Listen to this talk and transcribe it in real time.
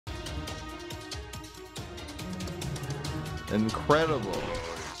Incredible.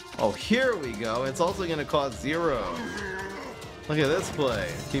 Oh, here we go. It's also going to cost 0. Look at this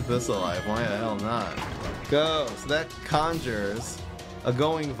play. Keep this alive. Why the hell not? Go. So that conjures a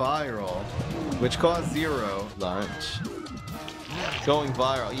going viral, which costs 0. Lunch. Going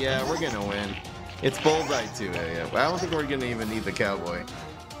viral. Yeah, we're going to win. It's bullseye too. Yeah. I don't think we're going to even need the cowboy.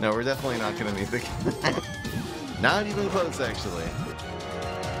 No, we're definitely not going to need the... Not even close, actually.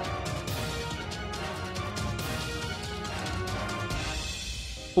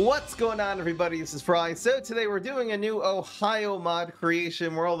 What's going on, everybody? This is Fry. So today we're doing a new Ohio mod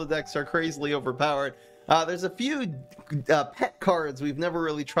creation where all the decks are crazily overpowered. There's a few pet cards we've never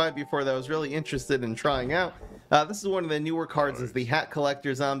really tried before that I was really interested in trying out. This is one of the newer cards, is the Hat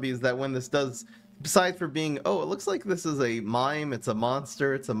Collector Zombies, that when this does, besides for being, oh, it looks like this is a mime, it's a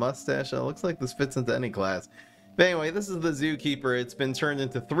monster, it's a mustache, it looks like this fits into any class. But anyway, this is the Zookeeper. It's been turned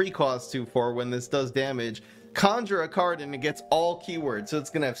into 3 cost 2/4 when this does damage. Conjure a card and it gets all keywords. So it's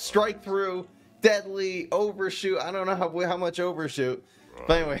going to have Strike Through, Deadly, Overshoot. I don't know how much Overshoot.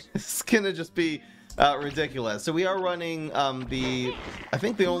 But anyway, it's going to just be ridiculous. So we are running I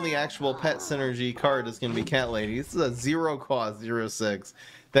think the only actual pet synergy card is going to be Cat Lady. This is a 0 cost, 0/6.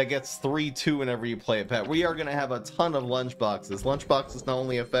 That gets 3/2 whenever you play a pet. We are going to have a ton of lunchboxes. Lunchboxes not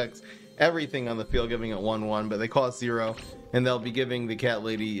only affects everything on the field, giving it 1/1, but they cost 0, and they'll be giving the Cat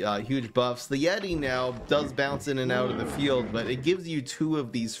Lady huge buffs. The Yeti now does bounce in and out of the field, but it gives you 2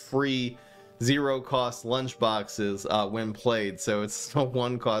 of these free 0 cost lunchboxes when played, so it's a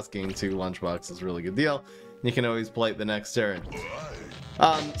 1 cost gain 2 lunchboxes. Really good deal. You can always play it the next turn.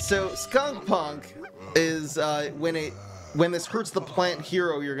 So Skunk Punk is when this hurts the plant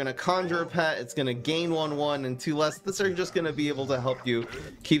hero, you're going to conjure a pet, it's going to gain 1/1 and 2 less. This are just going to be able to help you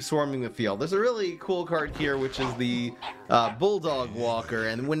keep swarming the field. There's a really cool card here, which is the Bulldog Walker,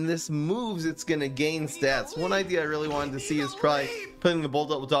 and when this moves, it's going to gain stats. One idea I really wanted to see is try putting the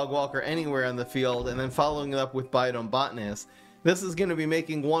Bulldog Walker anywhere on the field, and then following it up with Biodome Botanist. This is going to be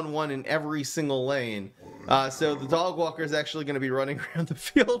making 1/1 in every single lane. So the Dog Walker is actually going to be running around the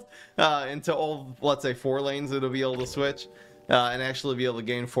field into all, let's say, 4 lanes. It'll be able to switch and actually be able to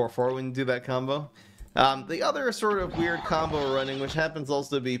gain 4/4 when you do that combo. The other sort of weird combo running, which happens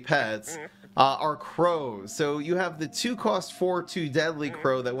also to be pets, are crows. So you have the 2 cost 4/2 Deadly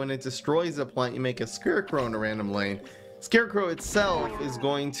Crow that when it destroys a plant, you make a Scarecrow in a random lane. Scarecrow itself is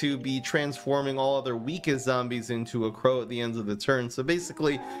going to be transforming all other weakest zombies into a crow at the end of the turn. So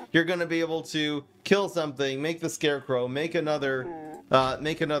basically, you're going to be able to kill something, make the Scarecrow, make another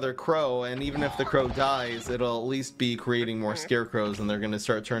crow, and even if the crow dies, it'll at least be creating more Scarecrows, and they're going to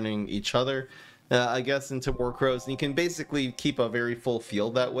start turning each other, I guess, into more crows. And you can basically keep a very full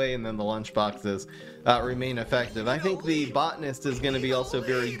field that way, and then the lunchboxes remain effective. I think the Botanist is going to be also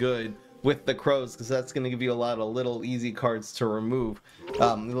very good with the crows, because that's going to give you a lot of little easy cards to remove.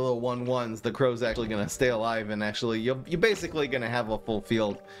 The little 1/1s, the crow's actually going to stay alive, and actually you're basically going to have a full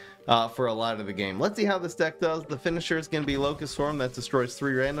field for a lot of the game. Let's see how this deck does. The finisher is going to be Locust Swarm that destroys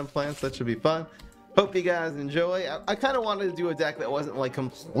 3 random plants. That should be fun. Hope you guys enjoy. I kind of wanted to do a deck that wasn't like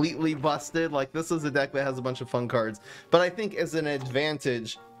completely busted. Like, this is a deck that has a bunch of fun cards, but I think as an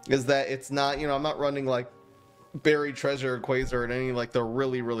advantage is that it's not, you know, I'm not running like Buried Treasure, Quasar, and any like the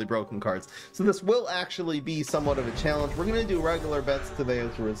really broken cards. So this will actually be somewhat of a challenge. We're going to do regular bets today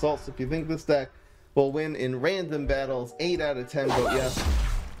as a result. So if you think this deck will win in random battles, 8 out of 10 vote yes.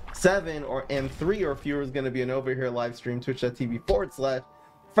 7 and 3 or fewer is going to be an over here live stream,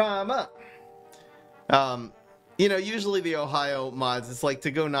 twitch.tv/FryUp. You know, usually the Ohio mods, it's like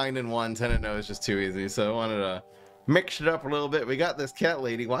to go 9-1, 10-0 is just too easy. So I wanted to mix it up a little bit. We got this Cat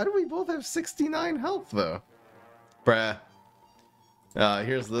Lady. Why do we both have 69 health though? Bruh.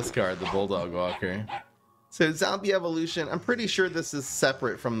 Here's this card, the Bulldog Walker. So Zombie Evolution, I'm pretty sure this is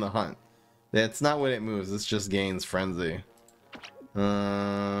separate from the Hunt. It's not when it moves, it's just gains Frenzy.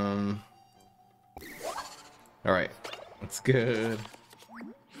 Alright, that's good.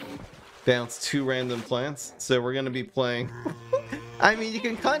 Bounce 2 random plants. So we're gonna be playing... I mean, you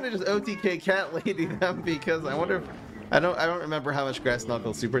can kind of just OTK Cat Lady them, because I wonder if... I don't remember how much Grass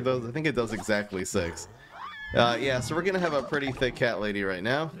Knuckle Super does. I think it does exactly 6. Yeah, so we're gonna have a pretty thick Cat Lady right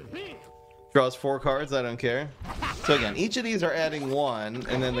now. Draws 4 cards, I don't care. So again, each of these are adding 1,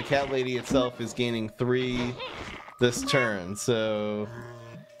 and then the Cat Lady itself is gaining 3 this turn, so...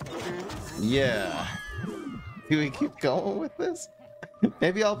 yeah. Do we keep going with this?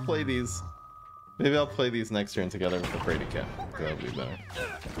 Maybe I'll play these... maybe I'll play these next turn together with the Brady Cat. That'll be better.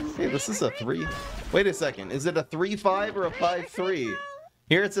 Hey, this is a 3... wait a second, is it a 3-5 or a 5-3?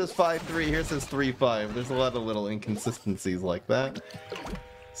 Here it says 5-3, here it says 3-5. There's a lot of little inconsistencies like that.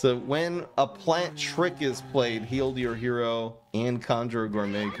 So when a plant trick is played, heal your hero and conjure a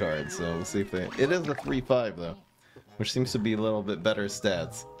gourmet card. So we'll see if they... It is a 3/5 though, which seems to be a little bit better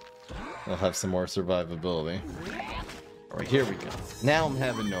stats. They'll have some more survivability. Alright, here we go. Now I'm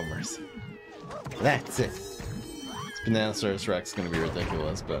having no mercy. That's it. This Bananasaurus Rex is going to be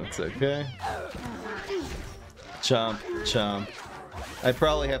ridiculous, but it's okay. Chomp, chomp. I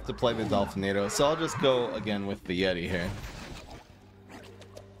probably have to play the Dolphinado, so I'll just go again with the Yeti here.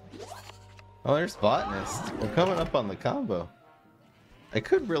 Oh, there's Botanist. We're coming up on the combo. I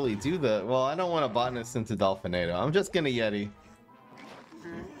could really do the... Well, I don't want a Botanist into Dolphinado. I'm just gonna Yeti.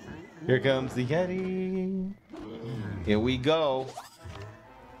 Here comes the Yeti. Here we go.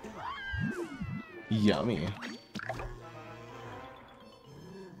 Yummy.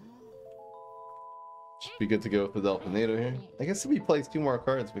 Should be good to go with the Dolphinado here. I guess if he plays 2 more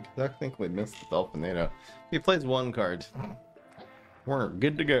cards, we could technically miss the Dolphinado. If he plays 1 card, we're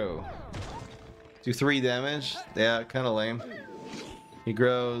good to go. Do 3 damage. Yeah, kind of lame. He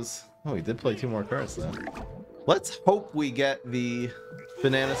grows. Oh, he did play 2 more cards though. Let's hope we get the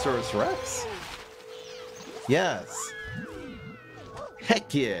Bananasaurus Rex. Yes.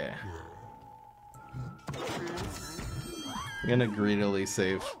 Heck yeah. I'm gonna greedily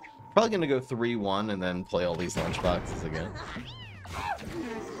save. Probably gonna go 3-1 and then play all these lunchboxes again.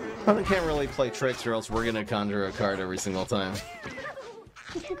 Probably can't really play tricks or else we're gonna conjure a card every single time.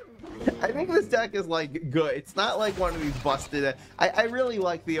 I think this deck is like good. It's not like one of these busted. I really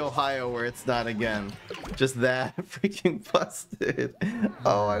like the Ohio where it's not again just that freaking busted.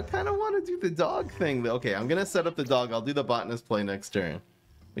 Oh, I kind of want to do the dog thing though. Okay, I'm gonna set up the dog. I'll do the botanist play next turn.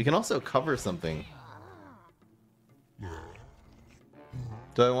 We can also cover something.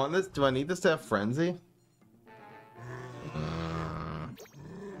 Do I want this? Do I need this to have frenzy?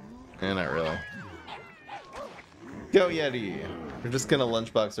 Not really. Go Yeti! We're just gonna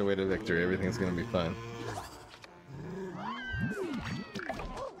lunchbox our way to victory. Everything's gonna be fine.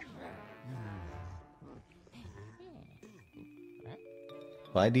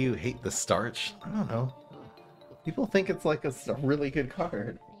 Why do you hate the starch? I don't know. People think it's like a really good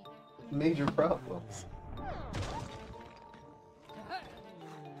card. Major problems.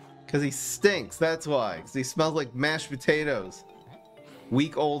 Because he stinks, that's why. Because he smells like mashed potatoes.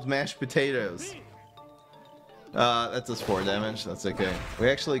 Weak old mashed potatoes. That does 4 damage, that's okay. We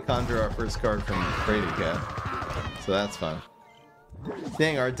actually conjure our first card from Brady Cat. So that's fun.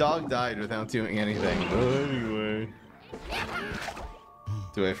 Dang, our dog died without doing anything. Anyway.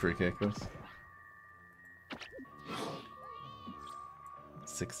 Do I free kick this?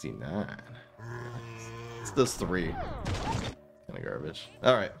 69. This does 3. Kinda garbage.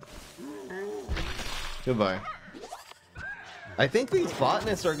 Alright. Goodbye. I think these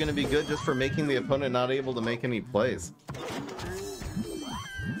botanists are gonna be good just for making the opponent not able to make any plays.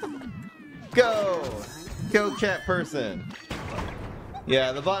 Go! Go cat person!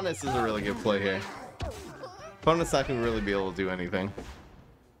 Yeah, the botanist is a really good play here. Opponent's not gonna really be able to do anything.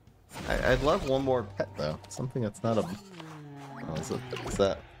 I'd love one more pet though. Something that's not a... Oh, is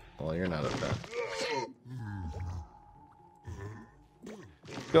that... Well, you're not a pet.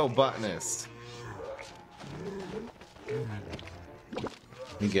 Go botanist!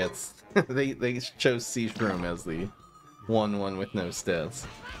 He gets... they chose Sea Shroom as the 1/1 with no stats.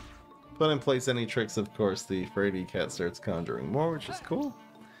 Put in place any tricks, of course, the Frady Cat starts conjuring more, which is cool.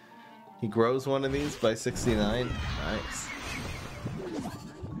 He grows one of these by 69. Nice.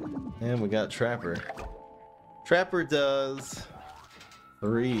 And we got Trapper. Trapper does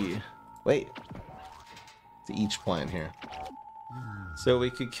 3. Wait. To each plant here. So we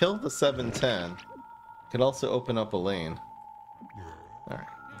could kill the 7/10. Could also open up a lane. Alright,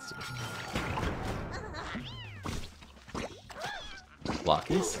 let's do it.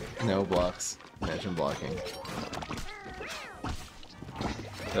 Blockies? No blocks. Imagine blocking.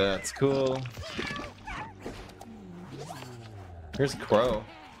 That's cool. Here's Crow.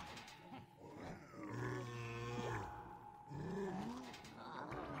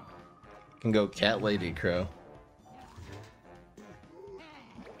 Can go Cat Lady Crow.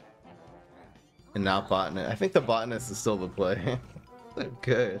 And not botanist. I think the botanist is still the play.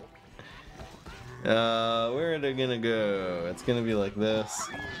 Good. Where are they gonna go? It's gonna be like this.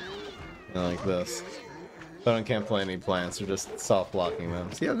 And like this. Opponent can't play any plants, they're just soft blocking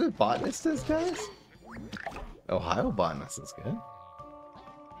them. See how good botanist is, guys? Ohio botanist is good.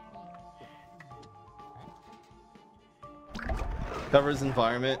 Covers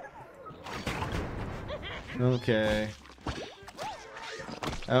environment. Okay.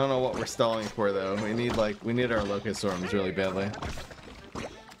 I don't know what we're stalling for though. We need our locust storms really badly.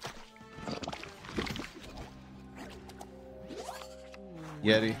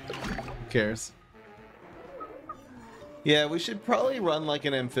 Yeti. Who cares? Yeah, we should probably run like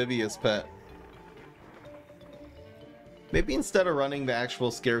an amphibious pet. Maybe instead of running the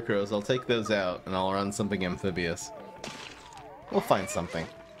actual scarecrows, I'll take those out and I'll run something amphibious. We'll find something.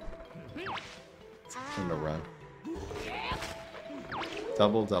 Something to run.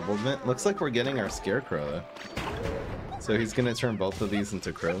 Double mint. Looks like we're getting our scarecrow though. So he's gonna turn both of these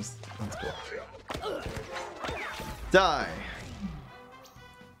into crows. That's cool. Die!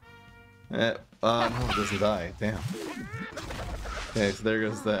 No, it doesn't die. Damn. Okay, so there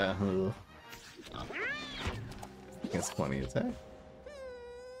goes that. It's 20 attack.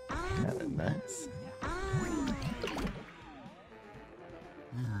 Kinda nice.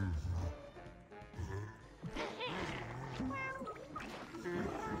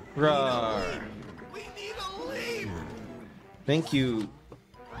 Roar! Thank you.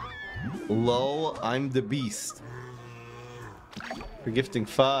 Lol, I'm the beast. For gifting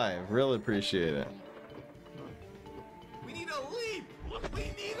 5. Really appreciate it. We need a leap! We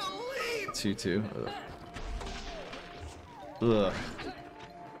need a leap! 2-2. Ugh.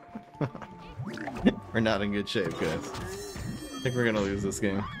 We're not in good shape, guys. I think we're gonna lose this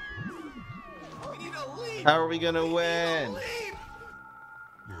game. We need a leap! How are we gonna win?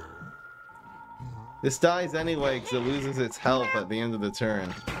 This dies anyway because it loses its health at the end of the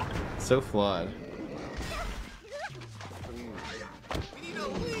turn. So flawed. We need a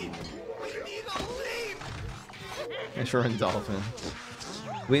leap! We need a leap! Sure, and Dolphin.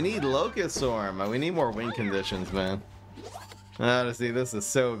 We need Locust Swarm. We need more win conditions, man. Honestly, this is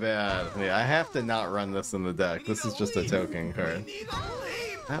so bad. Yeah, I have to not run this in the deck. This is just a token card.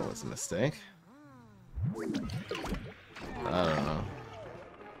 That was a mistake. I don't know.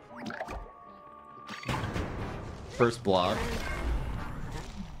 First block.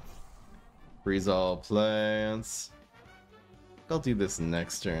 Freeze all plants. I'll do this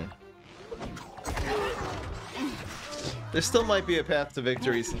next turn. There still might be a path to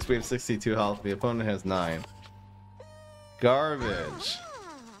victory since we have 62 health. The opponent has 9. Garbage.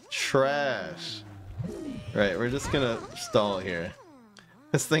 Trash. Right, we're just gonna stall here.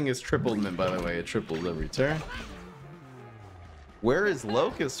 This thing is tripled mint, by the way. It tripled every turn. Where is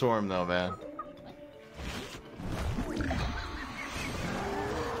Locust Swarm, though, man?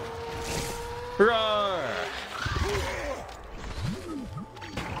 Roar!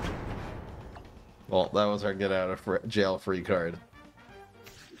 Well, that was our get out of jail free card.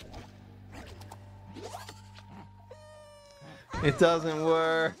 It doesn't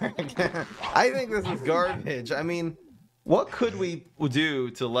work. I think this is garbage. I mean, what could we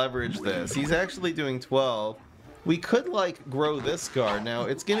do to leverage this? He's actually doing 12. We could, like, grow this card. Now,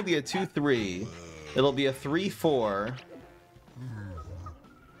 it's going to be a 2-3. It'll be a 3-4.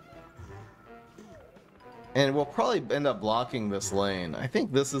 And we'll probably end up blocking this lane. I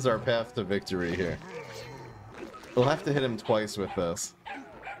think this is our path to victory here. We'll have to hit him twice with this.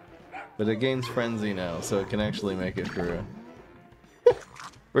 But it gains Frenzy now, so it can actually make it through.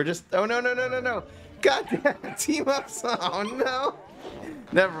 We're just... Oh, no, no, no, no, no! God damn it! Team up! Oh, no!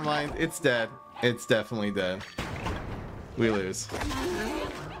 Never mind. It's dead. It's definitely dead. We lose.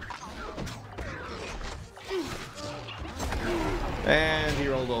 And he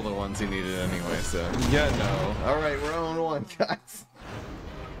rolled all the ones he needed anyway, so... Yeah, no. Alright, we're on 1, guys.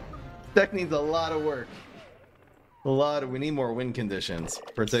 Deck needs a lot of work. We need more win conditions,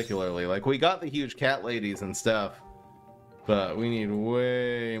 particularly. Like, we got the huge cat ladies and stuff, but we need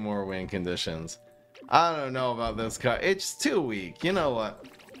way more win conditions. I don't know about this card. It's too weak. You know what?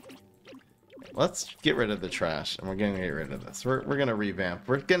 Let's get rid of the trash, and we're gonna get rid of this. We're gonna revamp.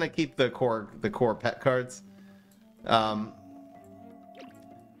 We're gonna keep the core pet cards.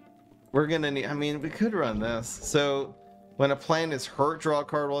 We're gonna need... I mean, we could run this. So, when a plant is hurt, draw a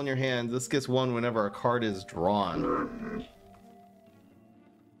card while in your hand. This gets 1 whenever a card is drawn.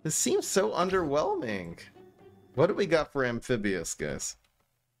 This seems so underwhelming. What do we got for amphibious, guys?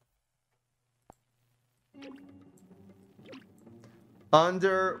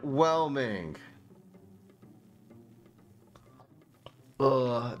 Underwhelming.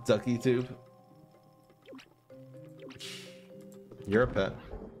 Ugh, Ducky Tube. You're a pet.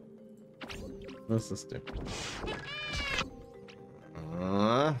 What's this do?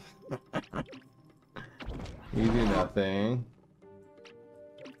 You do nothing.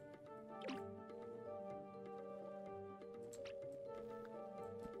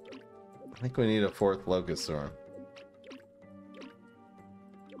 I think we need a 4th Locust Swarm.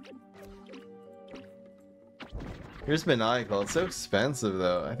 Here's Maniacal. It's so expensive,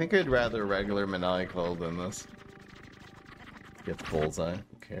 though. I think I'd rather regular Maniacal than this. Gets Bullseye.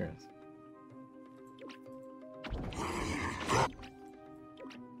 Who cares?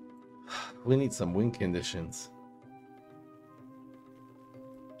 We need some win conditions.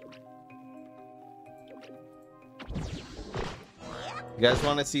 You guys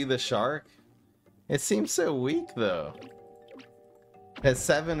want to see the shark? It seems so weak though. It has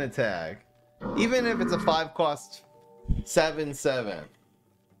 7 attack. Even if it's a 5 cost 7/7.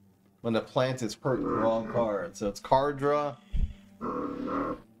 When the plant is hurt, draw a card. So it's card draw.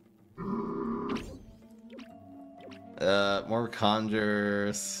 More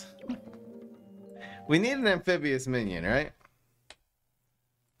conjures. We need an amphibious minion, right?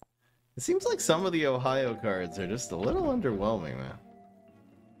 It seems like some of the Ohio cards are just a little underwhelming, man.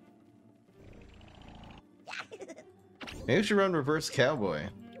 Maybe we should run Reverse Cowboy.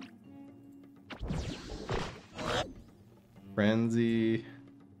 Frenzy.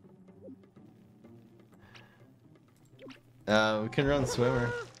 We can run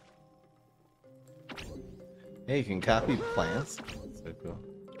Swimmer. Hey, you can copy plants. So cool.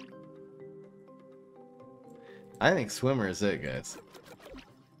 I think Swimmer is it, guys.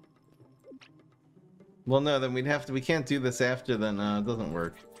 Well, no, then we'd have to. We can't do this after. Then it doesn't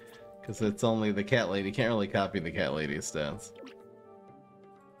work because it's only the cat lady. Can't really copy the cat lady's stats.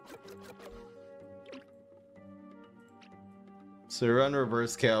 So run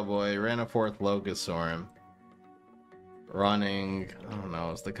Reverse Cowboy. Ran a 4th Locusaurn. Running. I don't know.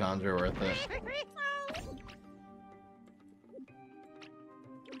 Is the Conjure worth it?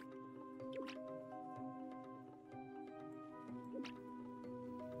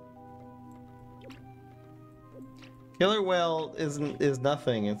 Killer Whale is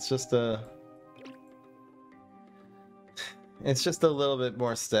nothing. It's just a little bit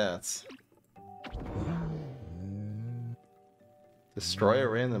more stats. Destroy a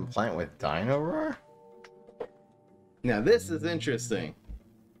random plant with Dino Roar? Now this is interesting.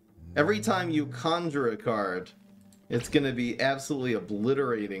 Every time you conjure a card, it's gonna be absolutely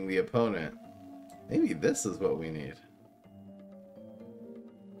obliterating the opponent. Maybe this is what we need.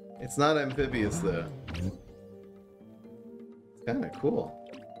 It's not amphibious though. Kind of cool.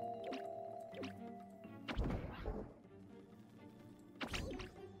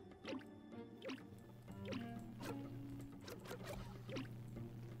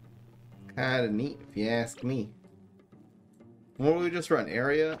 Kind of neat, if you ask me. What will we just run?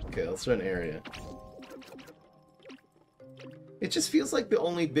 Area? Okay, let's run area. It just feels like the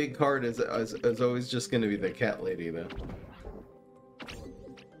only big card is always just going to be the cat lady, though.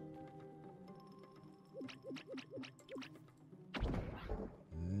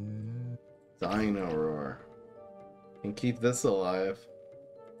 Dino Roar. Can keep this alive.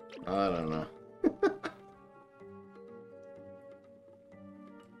 I don't know.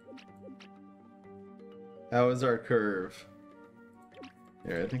 How is our curve?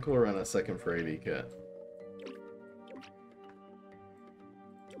 Here, I think we'll run a second for AD Cat.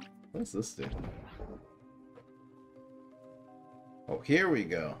 What does this do? Oh, here we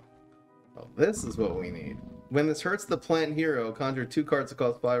go. Oh, this is what we need. When this hurts the plant hero, conjure 2 cards that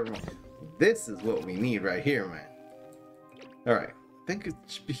cost 5 or more. This is what we need right here, man. Alright. I think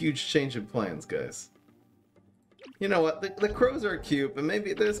it's a huge change of plans, guys. You know what? The crows are cute, but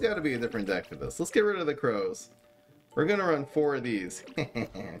maybe there's got to be a different deck for this. Let's get rid of the crows. We're going to run 4 of these.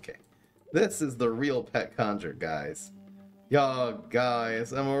 Okay. This is the real pet conjure, guys. Yo,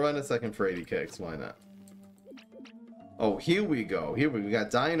 guys. And we'll run a second for 80 kicks. Why not? Oh, here we go. Here we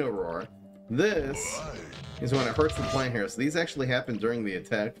got Dino Roar. This is when it hurts the plant here. So these actually happen during the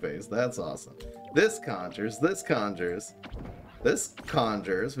attack phase. That's awesome. This conjures. This conjures. This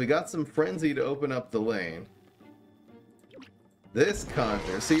conjures. We got some frenzy to open up the lane. This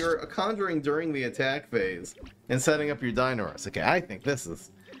conjures. So you're conjuring during the attack phase and setting up your Dino Roars. Okay, I think this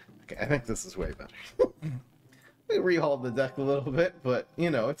is... Okay, I think this is way better. We rehauled the deck a little bit, but, you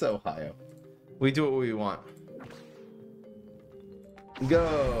know, it's Ohio. We do what we want.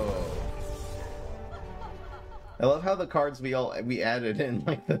 Go! I love how the cards we added in,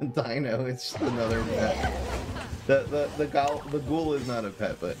 like the Dino, it's just another pet. The ghoul is not a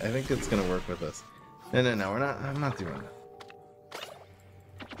pet, but I think it's gonna work with us. No, we're not. I'm not doing that.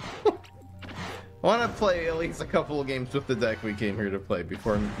 I want to play at least a couple of games with the deck we came here to play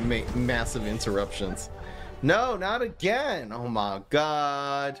before massive interruptions. No, not again! Oh my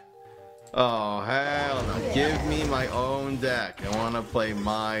god. Oh, hell no. Give me my own deck. I want to play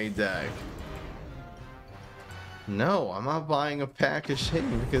my deck. No, I'm not buying a pack of shit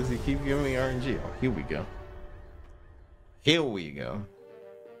because you keep giving me RNG. Oh, here we go. Here we go.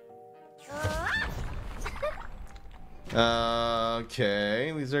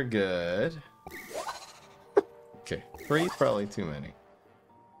 Okay, these are good. Okay, 3 probably too many.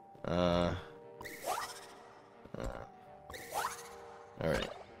 Alright.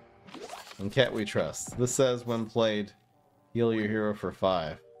 In Cat we trust. This says when played, heal your hero for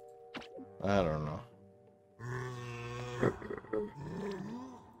 5. I don't know.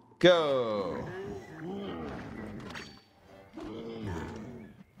 Go!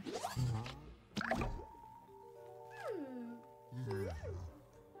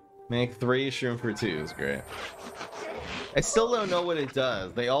 Make 3, shroom for 2 is great. I still don't know what it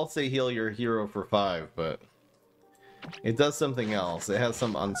does. They all say heal your hero for 5, but it does something else. It has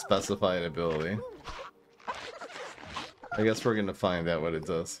some unspecified ability. I guess we're gonna find out what it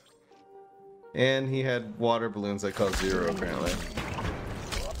does. And he had water balloons that cause 0, apparently.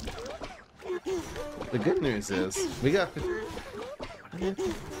 The good news is,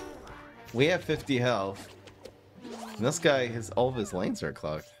 we have 50 health. And this guy, all of his lanes are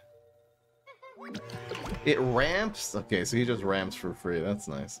clogged. It ramps? Okay, so he just ramps for free. That's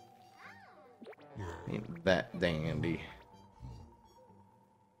nice. Ain't that dandy.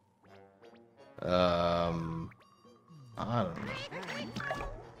 I don't know.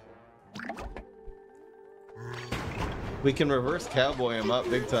 We can reverse cowboy him up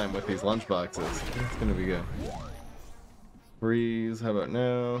big time with these lunchboxes. It's gonna be good. Freeze, how about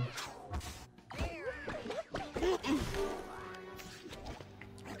now?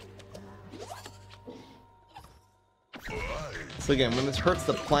 So again, when this hurts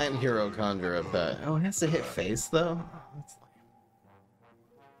the plant hero conjure, I bet. Oh, it has to hit face though? That's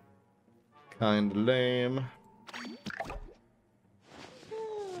kinda lame.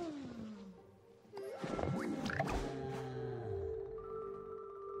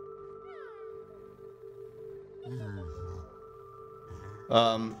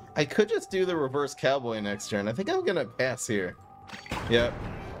 I could just do the reverse cowboy next turn. I think I'm gonna pass here. Yep.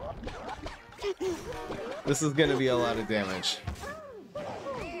 This is gonna be a lot of damage.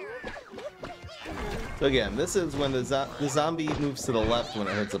 So again, this is when the zombie moves to the left when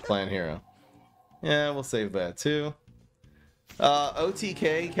it hurts a plant hero. Yeah, we'll save that too.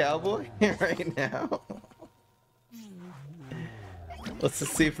 OTK cowboy right now. Let's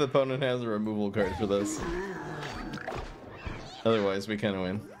just see if the opponent has a removal card for this. Otherwise, we kind of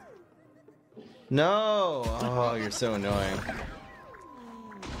win. No! Oh, you're so annoying.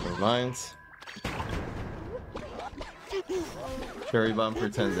 Never mind. Cherry bomb for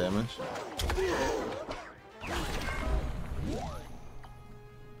 10 damage.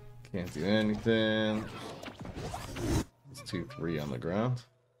 Can't do anything. It's 2-3 on the ground.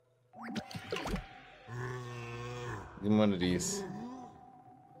 Give him one of these.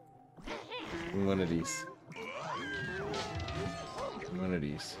 Give him one of these. One of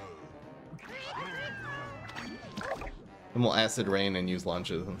these. And we'll acid rain and use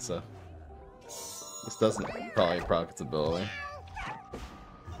launches and stuff. This doesn't probably proc its ability.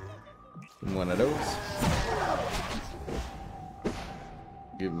 And one of those.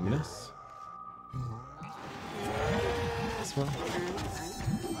 Give him this. This one.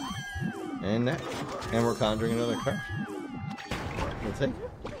 And that. And we're conjuring another card. We'll take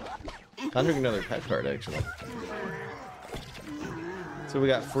it. Conjuring another pet card, actually. So we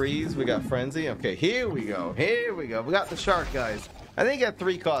got freeze, we got frenzy. Okay, here we go. Here we go. We got the shark, guys. I think at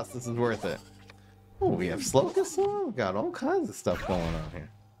 3 costs, this is worth it. Oh, we have slow castle. We got all kinds of stuff going on here.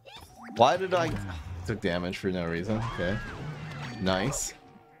 Why did I took damage for no reason? Okay, nice.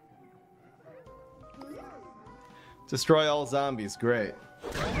 Destroy all zombies. Great.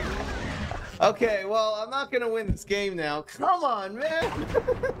 Okay, well, I'm not gonna win this game now. Come on, man.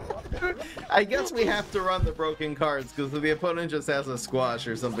 I guess we have to run the broken cards because the opponent just has a squash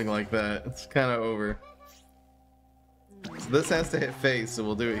or something like that. It's kind of over. So this has to hit face, so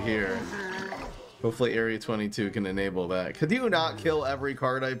we'll do it here. Hopefully Area 22 can enable that. Could you not kill every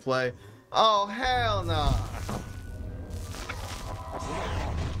card I play? Oh, hell no.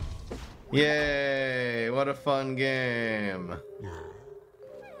 Yay, what a fun game.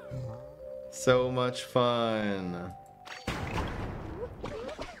 So much fun.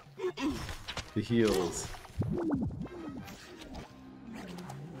 The heals.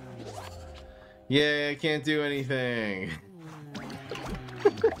 Yay, I can't do anything.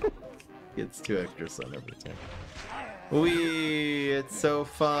 Gets 2 extra sun every time. Wee, it's so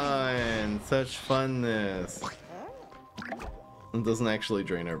fun. Such funness. It doesn't actually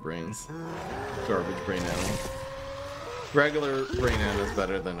drain our brains. Garbage brain animal. Regular brain animal is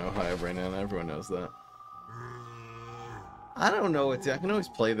better than Ohio brain animal. Everyone knows that. I don't know what to. I can always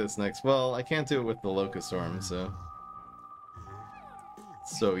play this next. Well, I can't do it with the Locust Storm, so.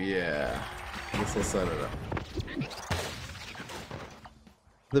 So yeah, I guess I'll set it up.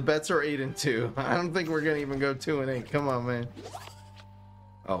 The bets are 8 and 2. I don't think we're gonna even go 2 and 8. Come on, man.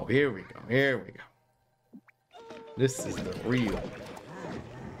 Oh, here we go. Here we go. This is the real.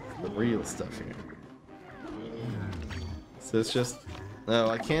 the real stuff here. So it's just... No,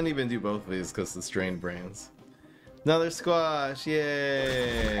 I can't even do both of these because the strained brains. Another squash!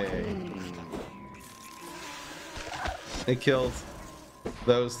 Yay! It killed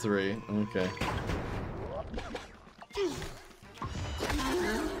those three. Okay.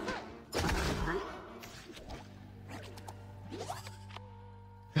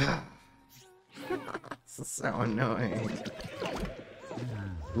 This is so annoying.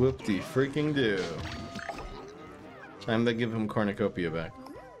 Whoop-de freaking do. Time to give him cornucopia back.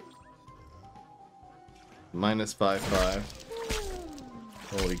 Minus 5-5.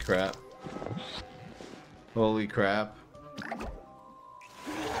 Holy crap. Holy crap.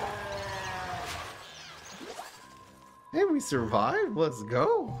 Hey, we survived. Let's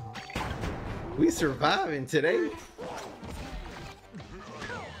go. We surviving today.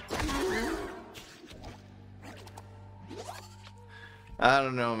 I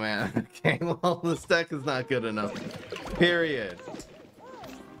don't know, man. Okay, well, this deck is not good enough. Period.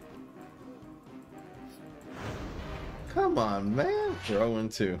 Come on, man. Throw in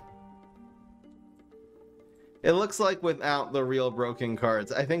 2. It looks like without the real broken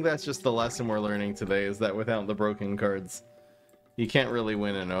cards, I think that's just the lesson we're learning today, is that without the broken cards, you can't really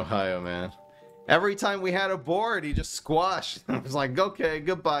win in Ohio, man. Every time we had a board, he just squashed. I was like, okay,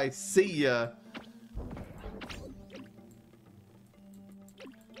 goodbye, see ya.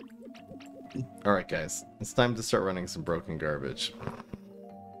 Alright guys, it's time to start running some broken garbage.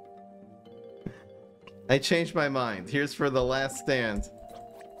 I changed my mind. Here's for the last stand.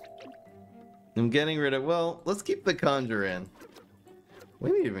 I'm getting rid of... Well, let's keep the Conjure in.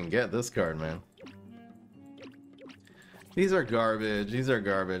 We didn't even get this card, man. These are garbage. These are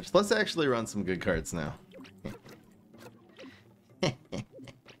garbage. Let's actually run some good cards now.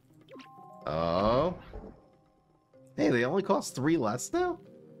 Oh. Hey, they only cost 3 less now?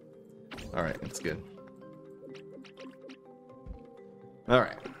 Alright, that's good.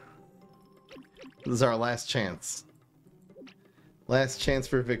 Alright. This is our last chance. Last chance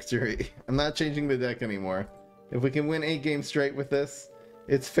for victory. I'm not changing the deck anymore. If we can win 8 games straight with this,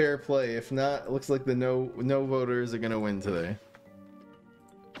 it's fair play. If not, it looks like the no voters are gonna win today.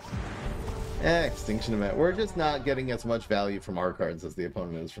 Extinction event. We're just not getting as much value from our cards as the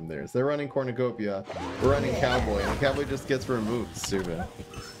opponent is from theirs. They're running Cornucopia, we're running Cowboy, and the Cowboy just gets removed. Stupid.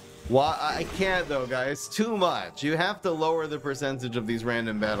 Why? I can't though, guys. Too much. You have to lower the percentage of these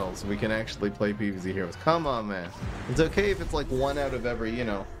random battles so we can actually play PvZ heroes. Come on, man. It's okay if it's like 1 out of every, you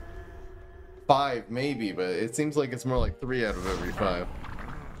know, 5 maybe, but it seems like it's more like 3 out of every 5.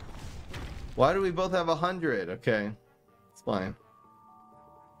 Why do we both have 100? Okay, it's fine.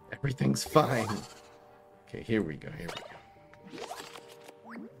 Everything's fine. Okay, here we go. Here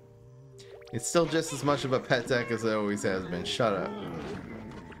we go. It's still just as much of a pet deck as it always has been. Shut up.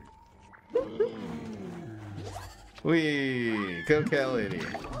 Wee! Go Cat Lady.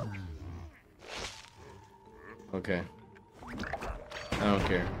 Okay. I don't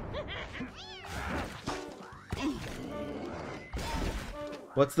care.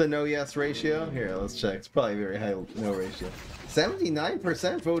 What's the no-yes ratio? Here, let's check. It's probably very high no ratio.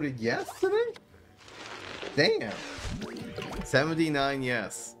 79% voted yes today? Damn. 79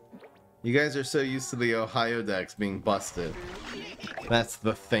 yes. You guys are so used to the Ohio decks being busted. That's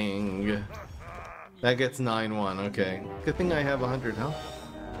the thing. That gets 9-1, okay. Good thing I have 100 health.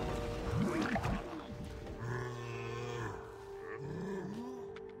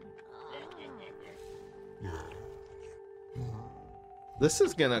 This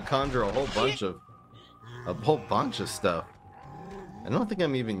is gonna conjure a whole bunch of stuff. I don't think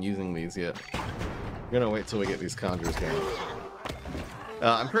I'm even using these yet. I'm gonna wait till we get these conjures going.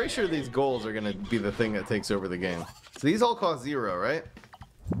 I'm pretty sure these goals are gonna be the thing that takes over the game. So these all cost 0, right?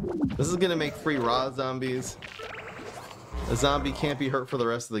 This is gonna make free raw zombies. A zombie can't be hurt for the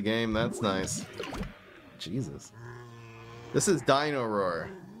rest of the game. That's nice. Jesus. This is Dino Roar.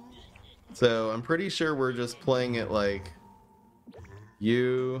 So I'm pretty sure we're just playing it like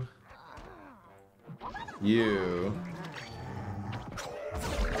you.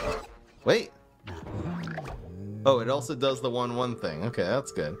 Wait. Oh, it also does the 1/1 thing. Okay,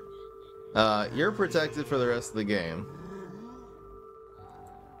 that's good. You're protected for the rest of the game.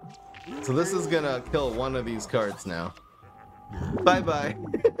 So this is gonna kill one of these cards now. Bye-bye.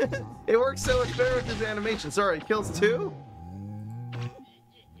 It works so much better with this animation. Sorry, it kills 2?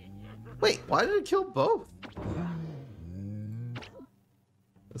 Wait, why did it kill both?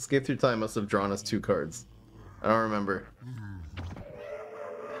 Escape through time must have drawn us 2 cards. I don't remember.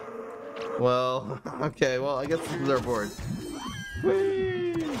 Well, okay, well, I guess this is our board.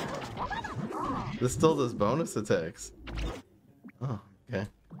 Whee! This still does bonus attacks. Oh, okay.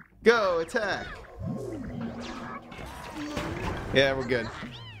 Go, attack! Yeah, we're good.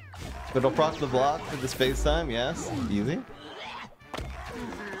 But it'll proc the block for the space time, yes. Easy.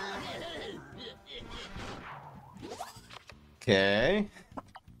 Okay.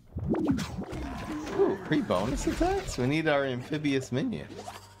 Ooh, pre-bonus attacks? We need our amphibious minion.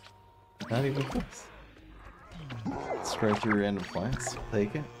 Not even close. Spread through random plants.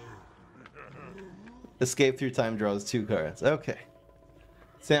 Take it. Escape through time draws 2 cards. Okay.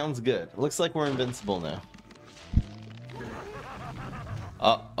 Sounds good. Looks like we're invincible now.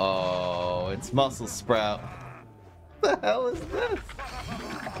 Uh-oh. It's Muscle Sprout. What the hell is this?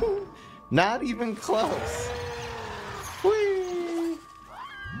 Not even close. Whee!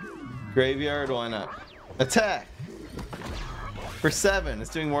 Graveyard, why not? Attack! For 7.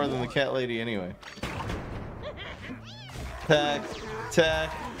 It's doing more than the cat lady anyway. Attack.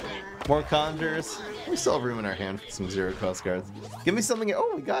 Attack. More conjures. We still have room in our hand for some 0-cost cards. Give me something.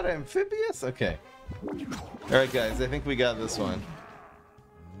 Oh, we got an amphibious? Okay. Alright, guys. I think we got this one.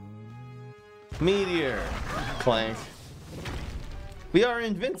 Meteor. Clank. We are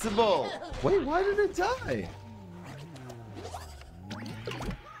invincible. Wait, why did it die?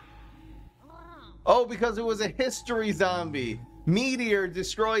 Oh, because it was a history zombie. Meteor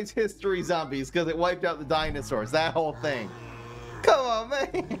destroys history zombies because it wiped out the dinosaurs. That whole thing. Come on,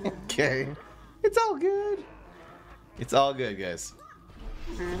 man. Okay. It's all good. It's all good, guys.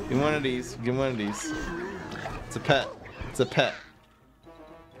 Give me one of these. Give me one of these. It's a pet. It's a pet.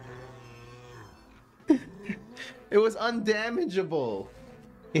 It was undamageable.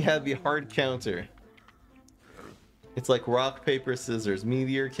 He had the hard counter. It's like rock, paper, scissors.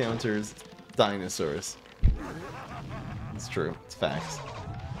 Meteor counters dinosaurs. It's true. It's facts.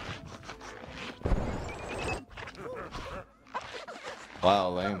 Wow,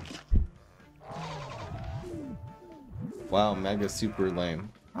 lame. Wow, mega super lame.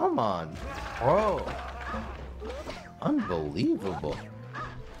 Come on, bro. Unbelievable.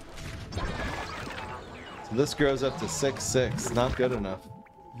 So this grows up to 6/6. Not good enough.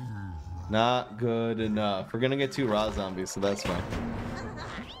 Not good enough. We're gonna get 2 raw zombies, so that's fine.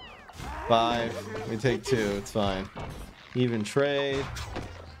 5. We take 2. It's fine. Even trade.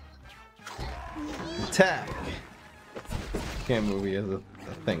 Attack. Can't move. He has a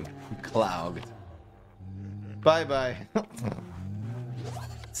thing. Cloud. Bye bye.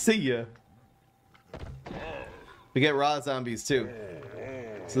 See ya. We get raw zombies too.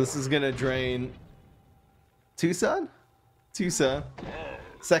 So this is gonna drain Tucson? Tucson.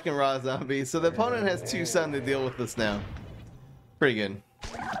 Second raw zombie. So the opponent has Tucson to deal with this now. Pretty good.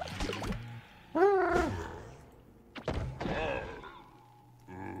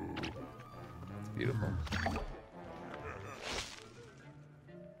 It's beautiful.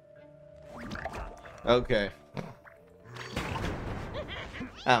 Okay.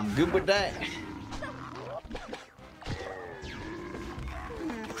 I'm good with that.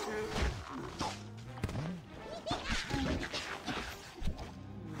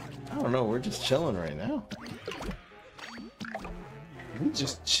 I don't know, we're just chilling right now. We're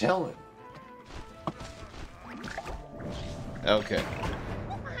just chilling. Okay.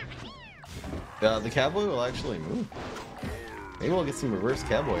 The cowboy will actually move. Maybe we'll get some reverse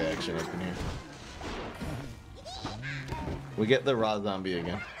cowboy action up in here. We get the raw zombie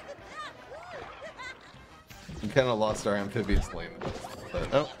again. We kind of lost our amphibious lane, but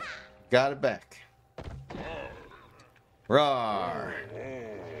oh, got it back. Roar!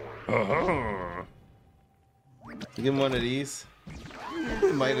 Give him one of these.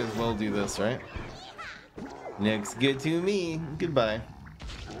 We might as well do this, right? Next, good to me. Goodbye.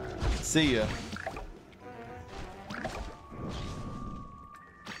 See ya.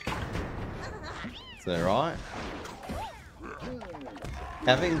 Is that right?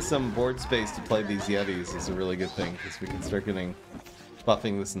 Having some board space to play these Yetis is a really good thing, because we can start getting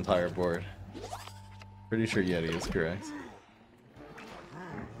buffing this entire board. Pretty sure Yeti is correct.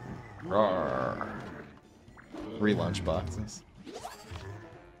 Roar. 3 lunch boxes.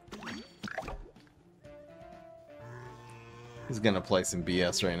 He's gonna play some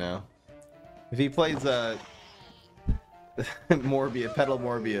BS right now. If he plays Morbius, Petal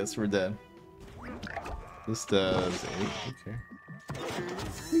Morbius, we're dead. This does 8, okay.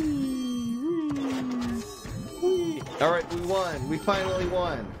 Alright, we won. We finally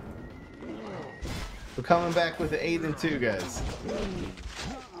won. We're coming back with an 8 and 2, guys.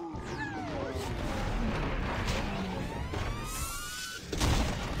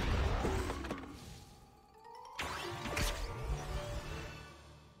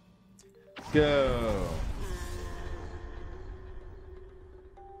 Go.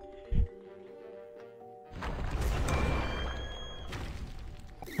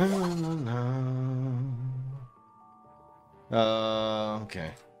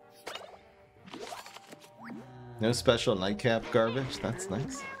 Okay. No special nightcap garbage. That's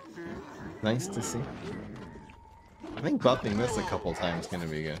nice. Nice to see. I think buffing this a couple times is gonna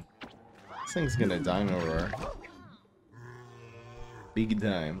be good. This thing's gonna dino roar. Big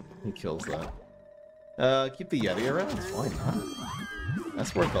time. He kills that. Keep the Yeti around? Why not?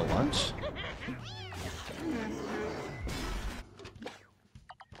 That's worth a lunch.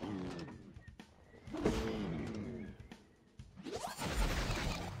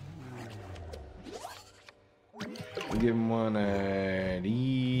 Give him one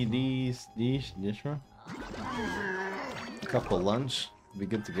dish one. Couple lunch. Be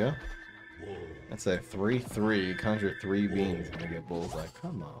good to go. That's a 3-3. Conjure 3 beans and I get bullseye.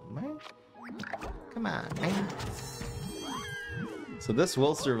 Come on, man. Come on, man. So this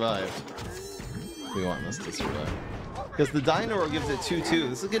will survive. We want this to survive. Because the Dino gives it 2-2.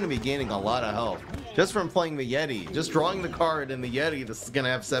 This is going to be gaining a lot of health. Just from playing the Yeti. Just drawing the card in the Yeti, this is going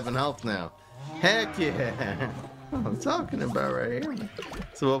to have 7 health now. Heck yeah. What I'm talking about right here.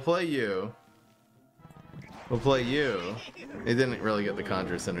 So we'll play you. We'll play you. It didn't really get the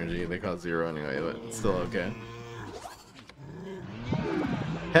Conjure synergy. They cost 0 anyway, but it's still okay.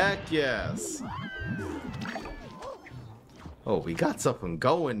 Heck yes. Oh, we got something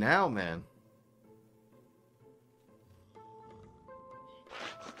going now, man.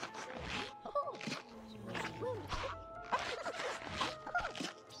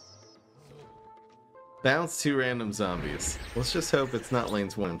 Bounce 2 random zombies. Let's just hope it's not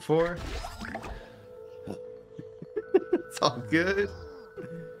lanes 1 and 4. It's all good.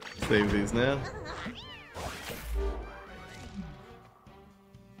 Save these now.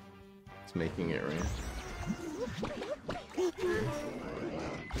 It's making it rain.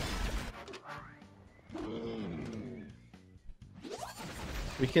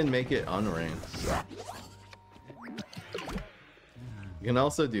 We can make it unrain. You can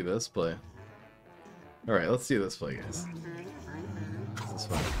also do this play. Alright, let's do this play, guys. This is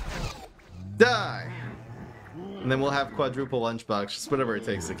fun. Die! And then we'll have quadruple lunchbox, just whatever it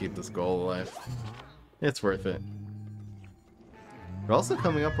takes to keep this goal alive. It's worth it. We're also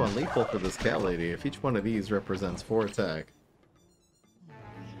coming up on lethal for this cat lady. If each one of these represents 4 attack.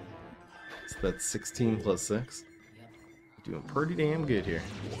 So that's 16 plus 6. Doing pretty damn good here.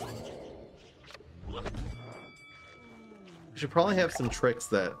 We should probably have some tricks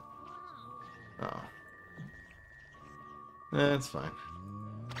that... Oh. That's fine.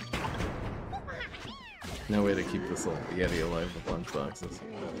 No way to keep this little Yeti alive with lunchboxes.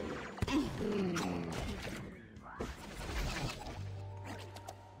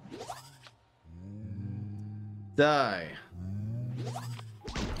 Die.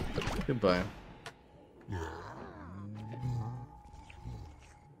 Goodbye.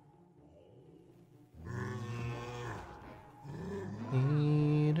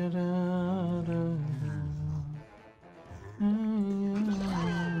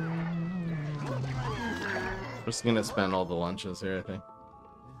 We're just gonna spend all the lunches here, I think.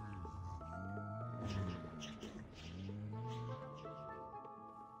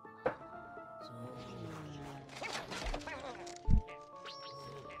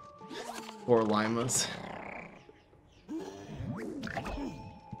 Four limas.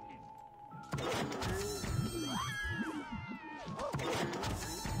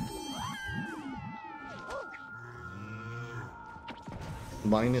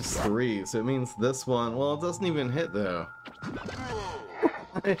 -3, so it means this one, well, it doesn't even hit though.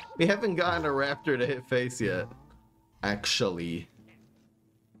 We haven't gotten a raptor to hit face yet, actually.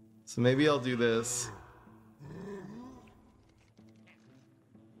 So maybe I'll do this.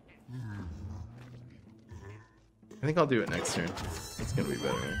 I think I'll do it next turn. It's gonna be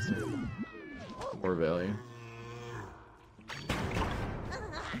better next turn. More value.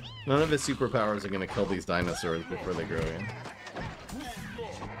 None of his superpowers are gonna kill these dinosaurs before they grow in.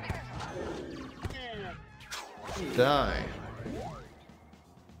 Die.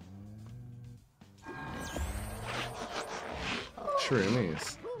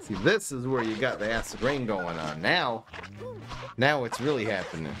 Shroomies. See, this is where you got the acid rain going on. Now it's really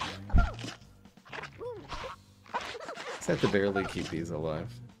happening. Just have to barely keep these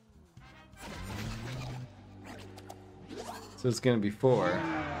alive. So it's gonna be 4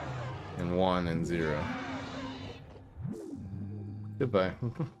 and 1 and 0. Goodbye.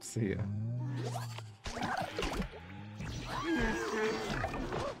 See ya.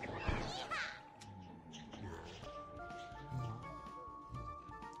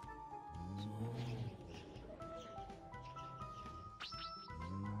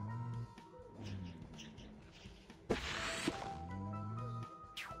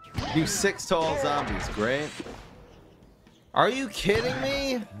 Do 6 to all zombies. Great. Are you kidding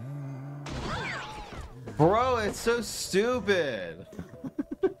me? Bro, it's so stupid.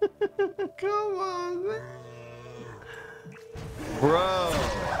 Come on, man. Bro,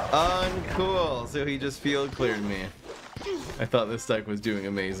 uncool. So he just field cleared me. I thought this deck was doing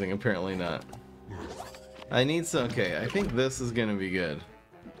amazing. Apparently not. I need some. Okay, I think this is gonna be good.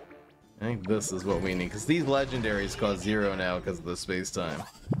 I think this is what we need, because these legendaries cost 0 now because of the space-time.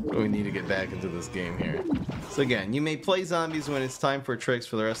 We need to get back into this game here. So again, you may play zombies when it's time for tricks.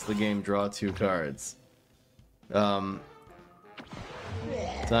 For the rest of the game, draw 2 cards. Dino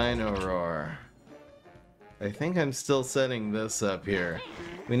Roar. I think I'm still setting this up here.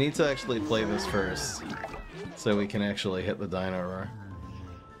 We need to actually play this first, so we can actually hit the Dino Roar.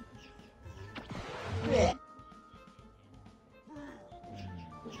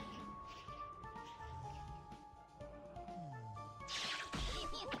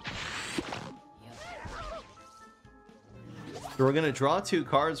 So we're gonna draw 2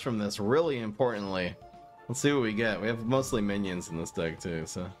 cards from this, really importantly. Let's see what we get. We have mostly minions in this deck too,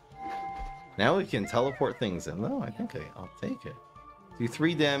 so. Now we can teleport things in. No, I think I'll take it. Do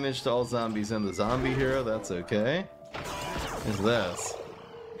 3 damage to all zombies and the zombie hero, that's okay. There's this.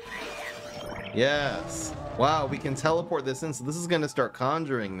 Yes! Wow, we can teleport this in, so this is gonna start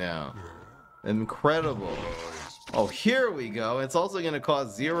conjuring now. Incredible. Oh, here we go. It's also gonna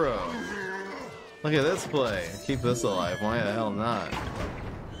cost 0. Look at this play. Keep this alive. Why the hell not?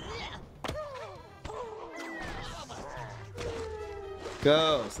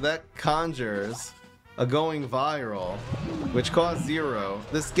 Go. So that conjures a going viral, which costs 0.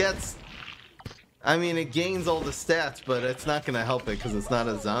 This gets... I mean, it gains all the stats, but it's not going to help it because it's not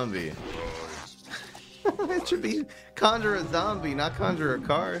a zombie. It should be conjure a zombie, not conjure a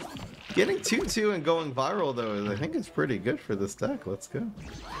card. Getting 2/2 and going viral, though, I think is pretty good for this deck. Let's go.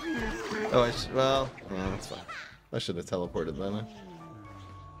 Oh, well, yeah, that's fine. I should have teleported then.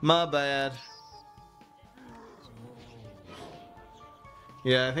 My bad.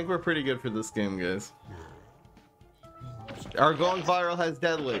 Yeah, I think we're pretty good for this game, guys. Our going viral has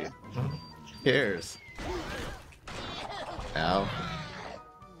deadly. Who cares? Ow.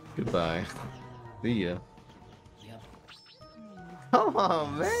 Goodbye. See ya. Come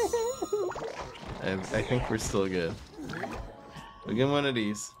on, man. I think we're still good. We'll get one of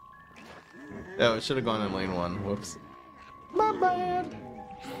these. Oh, it should have gone in lane 1. Whoops. My bad.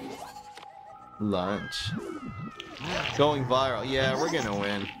 Lunch. Going viral. Yeah, we're gonna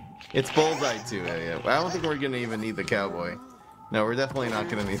win. It's bullseye too. Yeah. I don't think we're gonna even need the cowboy. No, we're definitely not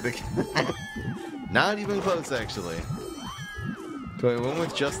gonna need the. Not even close, actually. So we went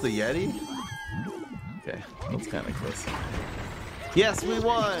with just the Yeti. Okay, that's kind of close. Yes, we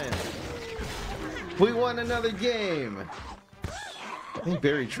won. We won another game. I think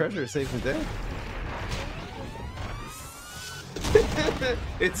buried treasure saved the day.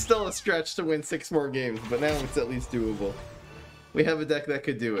 It's still a stretch to win 6 more games, but now it's at least doable. We have a deck that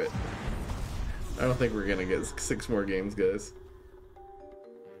could do it. I don't think we're gonna get 6 more games, guys.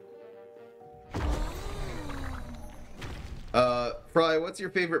 Fry, what's your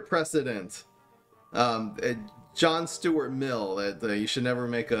favorite precedent? John Stuart Mill, that you should never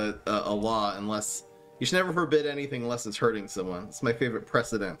make a law unless... You should never forbid anything unless it's hurting someone. It's my favorite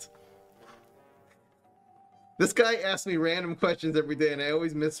precedent. This guy asks me random questions every day, and I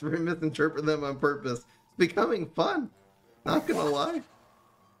always misinterpret them on purpose. It's becoming fun. Not gonna lie.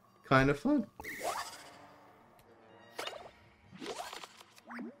 Kind of fun.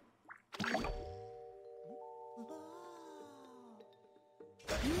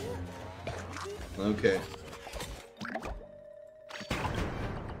 Okay.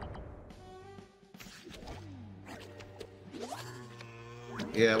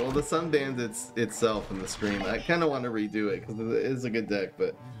 Yeah, well, the Sun Bandits itself in the stream, I kind of want to redo it because it is a good deck,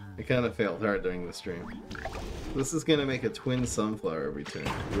 but it kind of failed hard during the stream. This is gonna make a twin sunflower every turn.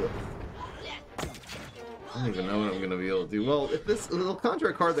 Ugh. I don't even know what I'm gonna be able to do. Well, if this, it'll conjure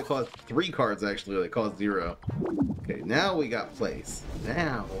a card that costs 3 cards actually, that cost 0. Okay, now we got place.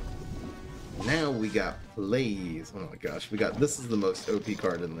 Now we got plays. Oh my gosh, we got, this is the most OP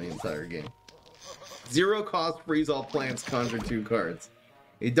card in the entire game. 0 cost, freeze all plants, conjure 2 cards.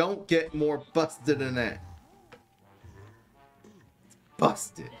 You don't get more busted than that. It's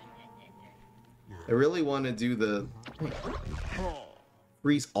busted. I really want to do the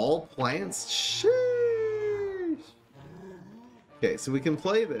freeze all plants? Sheesh. Okay, so we can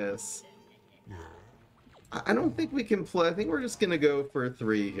play this. I don't think we can play. I think we're just going to go for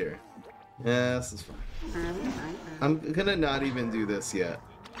 3 here. Yeah, this is fine. I'm going to not even do this yet.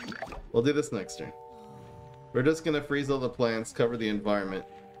 We'll do this next turn. We're just going to freeze all the plants, cover the environment.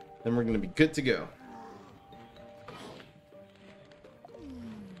 Then we're gonna be good to go.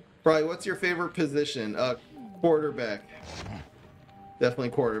 Probably, what's your favorite position? Quarterback. Definitely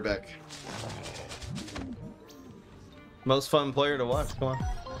quarterback. Most fun player to watch, come on.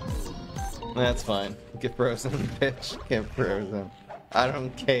 That's fine. Get frozen, bitch. Get frozen. I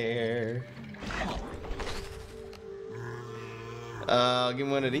don't care. I'll give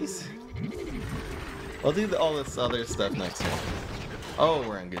him one of these. I'll do all this other stuff next time. Oh,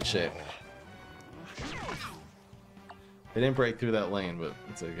 we're in good shape. They didn't break through that lane, but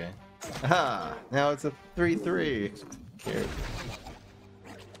it's okay. Aha! Now it's a 3-3. Here.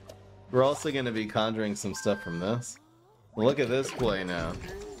 We're also going to be conjuring some stuff from this. Look at this play now.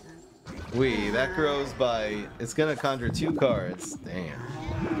 That grows by... It's going to conjure 2 cards. Damn.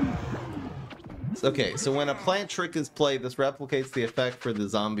 Okay, so when a plant trick is played, this replicates the effect for the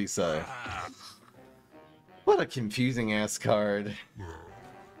zombie side. What a confusing ass card.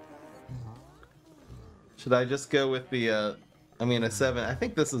 Should I just go with the, I mean a 7? I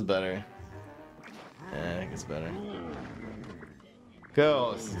think this is better. Yeah, I think it's better.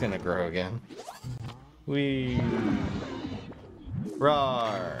 Go! This is gonna grow again. Whee!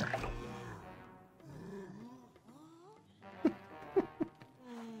 Roar!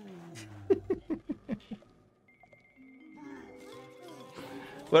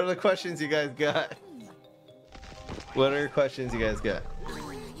 What are the questions you guys got? What are the questions you guys got?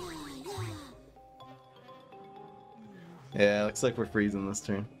 Yeah, looks like we're freezing this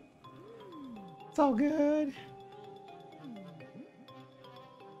turn. It's all good.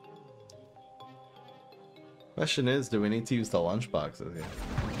 Question is, do we need to use the lunchboxes here?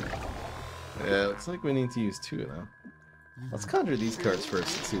 Yeah, looks like we need to use 2 of them. Let's conjure these cards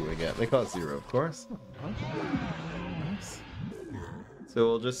first and see what we get. They cost 0, of course. Nice. So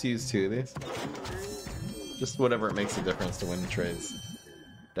we'll just use 2 of these. Just whatever it makes a difference to win trades.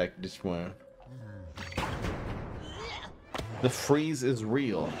 Like this one. The freeze is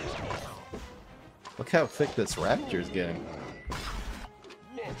real. Look how thick this raptor's getting.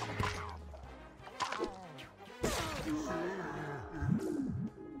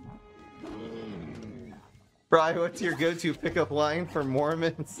 Bri, what's your go-to pickup line for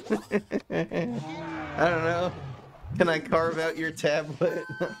Mormons? I don't know. Can I carve out your tablet?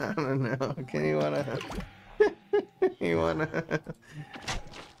 I don't know. Can you wanna... you wanna...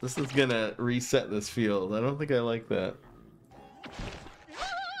 This is gonna reset this field. I don't think I like that.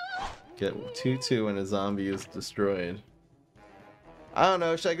 Get 2-2 and a zombie is destroyed. I don't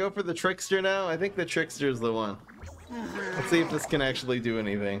know. Should I go for the trickster now? I think the trickster is the one. Let's see if this can actually do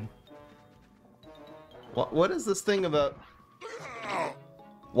anything. What is this thing about?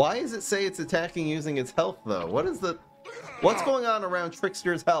 Why does it say it's attacking using its health though? What's going on around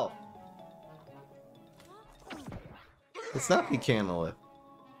trickster's health? It's not Buchanolith.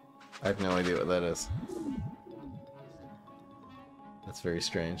 I have no idea what that is. That's very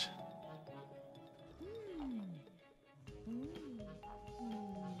strange.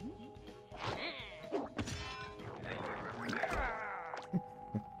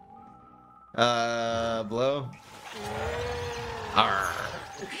 Blow. Arr.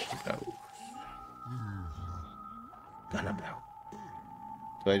 No. Gonna blow.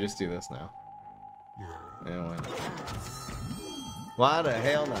 Do I just do this now? Yeah, why not? Why the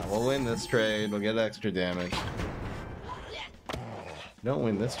hell not? We'll win this trade. We'll get extra damage. Don't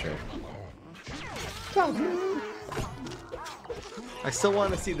win this trade. I still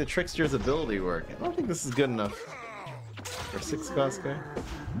want to see the trickster's ability work. I don't think this is good enough for 6 cost guy.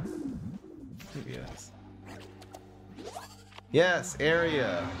 Maybe yes. Yes,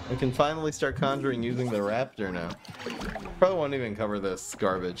 area. We can finally start conjuring using the raptor now. Probably won't even cover this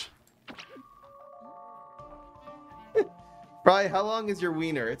garbage. Probably, how long is your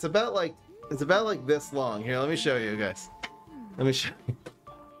wiener? It's about like this long. Here, let me show you guys. Let me show you.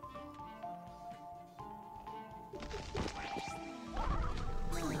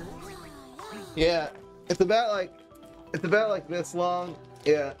 Yeah, it's about like this long.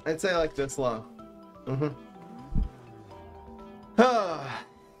 Yeah, I'd say like this long.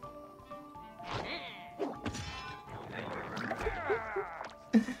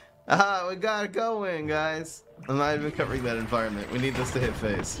 Ah, we got it going, guys. I'm not even covering that environment. We need this to hit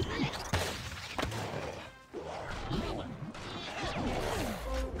face.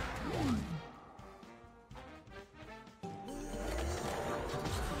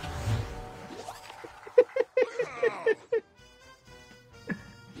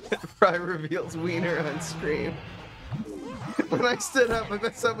 Fry reveals wiener on stream. When I stood up, I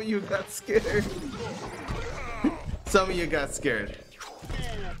bet some of you got scared. Some of you got scared.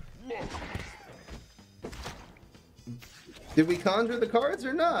 Did we conjure the cards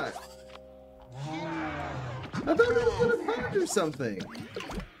or not? I thought we were gonna conjure something.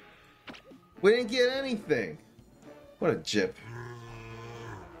 We didn't get anything. What a jip.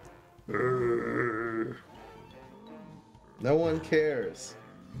 No one cares.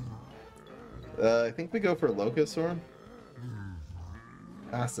 I think we go for Locust Orb.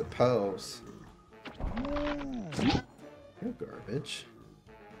 I suppose. You're garbage.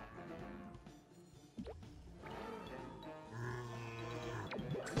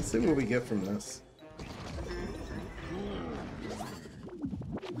 Let's see what we get from this.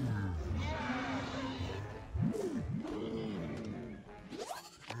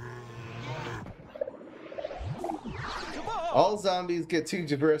 All zombies get 2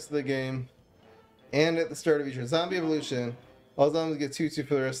 for the rest of the game. And at the start of each zombie evolution, all zombies get 2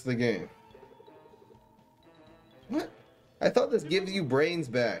 for the rest of the game. What? I thought this gives you brains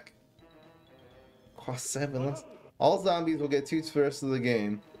back. Cost 7 less. All zombies will get 2 for the rest of the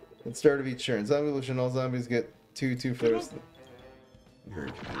game. At the start of each turn. Zombie evolution, all zombies get 2 for the rest of the...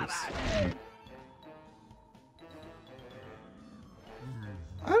 Very confused.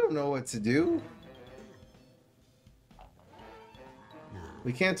 I don't know what to do.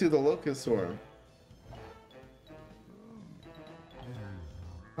 We can't do the Locust Orb.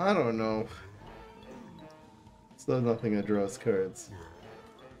 I don't know. Still nothing that draws cards.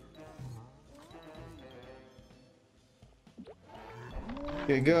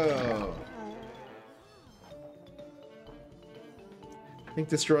 Okay, go! I think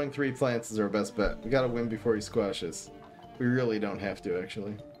destroying 3 plants is our best bet. We gotta win before he squashes. We really don't have to,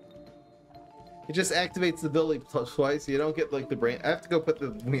 actually. It just activates the ability twice, so you don't get like the brain. I have to go put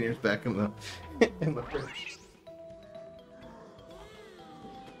the wieners back in the in the fridge.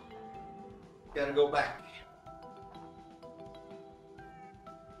 Gotta go back.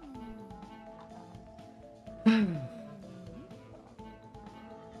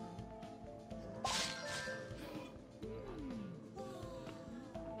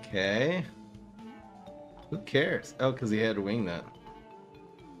 Okay. Who cares? Oh, because he had a wing nut.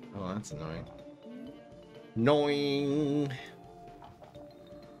 Oh, that's annoying. Annoying.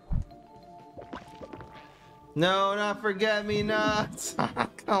 No, not forget-me-nots.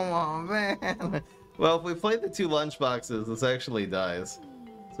 Come on, man. Well, if we play the 2 lunchboxes, this actually dies.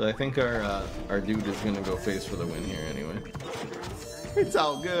 So I think our dude is gonna go face for the win here anyway. It's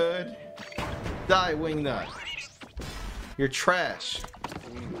all good. Die, wingnut. You're trash.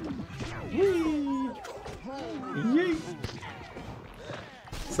 Yeet.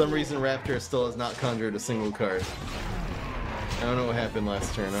 For some reason Raptor still has not conjured a single card. I don't know what happened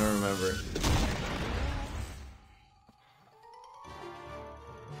last turn, I don't remember.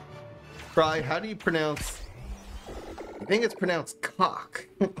 Fry, how do you pronounce... I think it's pronounced cock.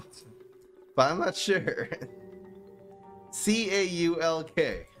 But I'm not sure.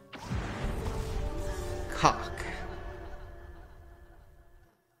 C-A-U-L-K. Cock.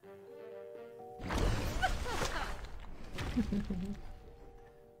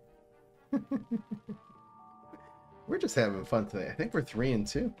 We're just having fun today. I think we're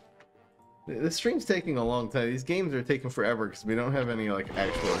 3-2. This stream's taking a long time. These games are taking forever because we don't have any like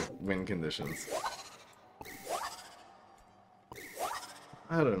actual win conditions.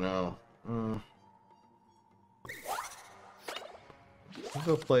 I don't know. I'll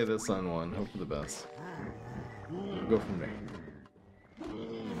go play this on 1. Hope for the best. We'll go from there.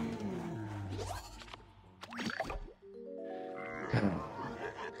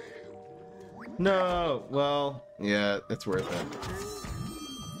 No! Well, yeah, it's worth it.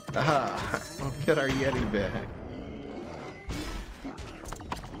 Aha! We'll get our Yeti back.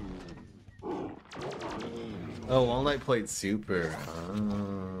 Oh, All Night played Super.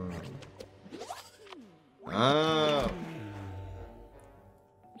 Oh. Oh.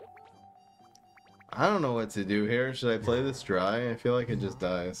 I don't know what to do here. Should I play this dry? I feel like it just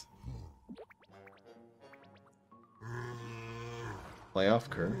dies. Play off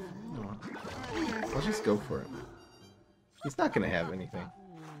curve? No. I'll just go for it. He's not gonna have anything.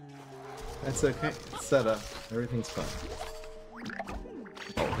 That's okay. It's set up. Everything's fine.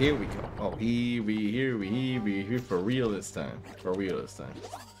 Oh, here we go. Oh, here for real this time. For real this time.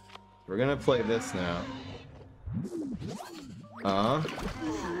 We're gonna play this now.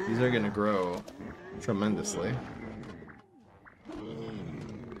 These are gonna grow tremendously.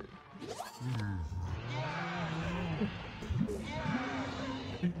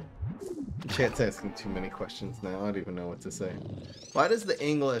 Chat's asking too many questions now. I don't even know what to say. Why does the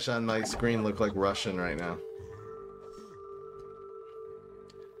English on my screen look like Russian right now?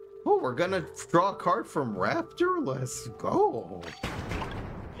 Oh, we're gonna draw a card from Raptor? Let's go.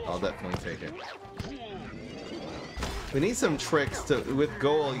 I'll definitely take it. We need some tricks to with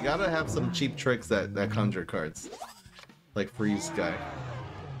gold. You gotta have some cheap tricks that conjure cards, like Freeze Guy,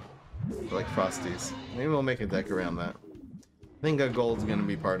 or like Frosties. Maybe we'll make a deck around that. I think gold's gonna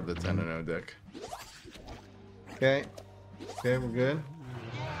be part of the 10-0 deck. Okay, okay, we're good.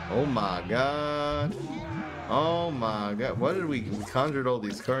 Oh my god! Oh my god! What did we conjured all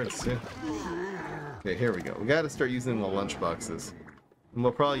these cards too? Okay, here we go. We gotta start using the lunch boxes, and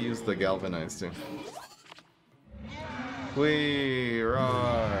we'll probably use the galvanize too. We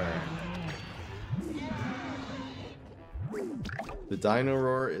roar. The dino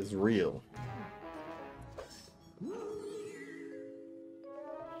roar is real.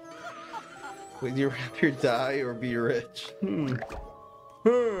 Would you rather die or be rich?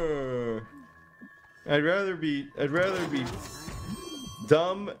 I'd rather be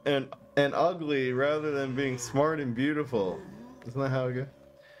dumb and ugly rather than being smart and beautiful. Isn't that how it goes?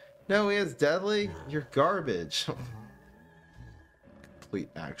 No, he is deadly. You're garbage. Complete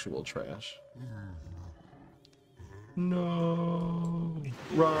actual trash. No,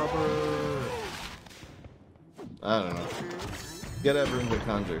 Robert. I don't know. Get everyone to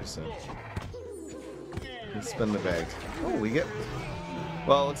conjure, so let's spend the bag. Oh, we get.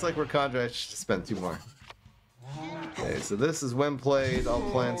 Well, looks like we're conjuring. I should spend 2 more. Okay, so this is when played. All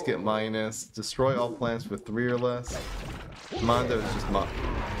plants get minus. Destroy all plants with 3 or less. Mondo is just mock.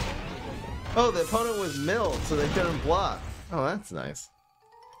 Oh, the opponent was milled, so they couldn't block. Oh, that's nice.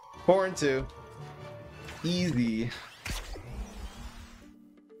 4 and 2. Easy.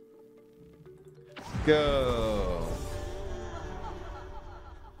 Go.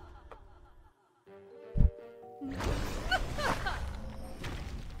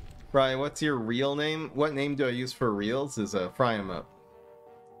 Brian, what's your real name? What name do I use for reels? Is Fry 'em Up.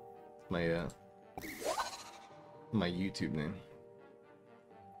 My my YouTube name.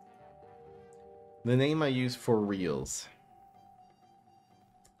 The name I use for reels.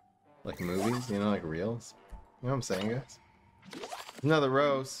 Like movies, you know, like reels. You know what I'm saying, guys? Another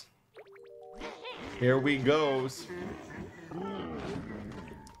rose. Here we goes.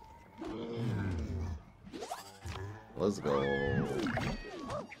 Let's go.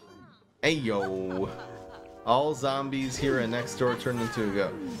 Hey yo. All zombies here and next door turned into a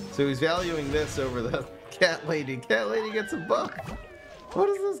goat. So he's valuing this over the cat lady. Cat lady gets a buck. What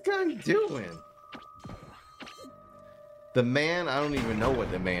is this guy doing? The man, I don't even know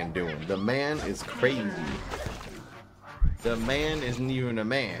what the man doing. The man is crazy. The man isn't even a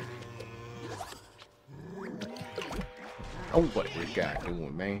man. Oh, what this guy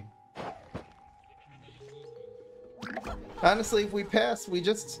doing, man? Honestly, if we pass, we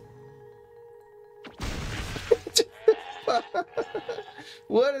just...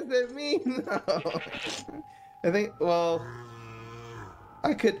 What does that mean? No. I think, well...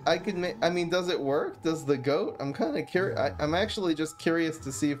 I mean, does it work? Does the goat? I'm kind of curious. I'm actually just curious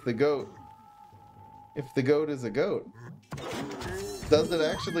to see if the goat is a goat. Does it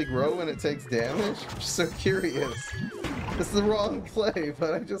actually grow when it takes damage? I'm just so curious. It's the wrong play,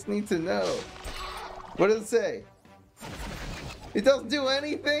 but I just need to know. What does it say? It doesn't do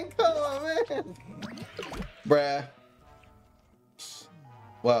anything? Oh, man. Bruh.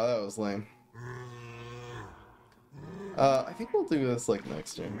 Wow, that was lame. I think we'll do this like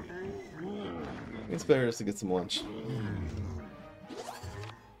next turn. It's better just to get some lunch.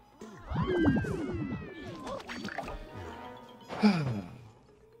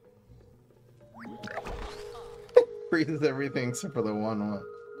 Freezes everything except for the 1/1.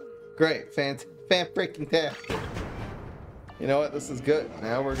 Great, fan-freaking-tastic. You know what? This is good.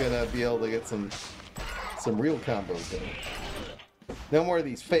 Now we're gonna be able to get some real combos going. No more of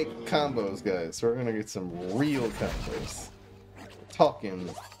these fake combos, guys. We're gonna get some real combos. Talking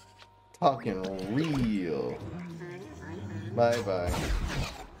real. Bye-bye.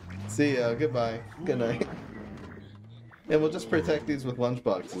 See ya. Goodbye. Good night. And we'll just protect these with lunch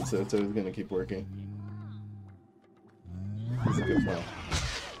boxes, so it's always gonna keep working. It's a good plan.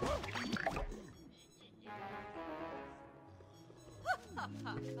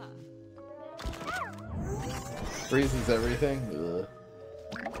 Freezes everything. Ugh.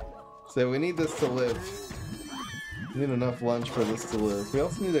 So we need this to live. We need enough lunch for this to live. We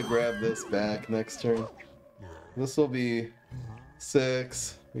also need to grab this back next turn. This will be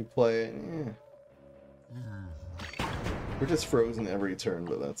 6. We play it. We're just frozen every turn,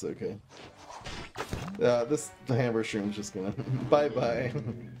 but that's okay. The hammer shroom's just gonna... Bye-bye.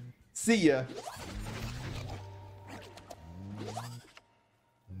 See ya.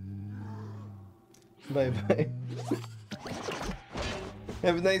 Bye-bye.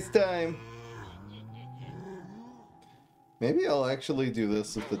 Have a nice time. Maybe I'll actually do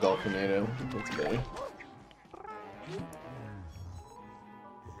this with the Dolphinado. That's better.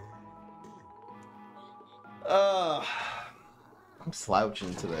 I'm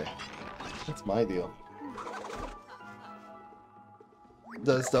slouching today. That's my deal.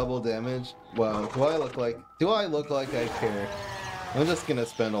 Does double damage? Wow. Do I look like I care? I'm just gonna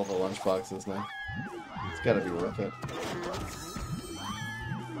spend all the lunchboxes now. It's gotta be worth it.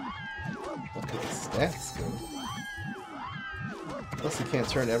 Look at the stats go. Plus you can't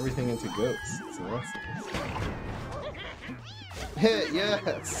turn everything into goats. So that's hit,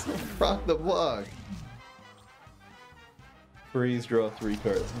 yes! Rock the block! Freeze, draw 3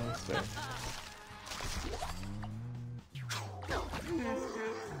 cards. Nice.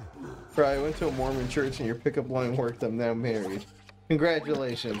 Fry, I went to a Mormon church and your pickup line worked. I'm now married.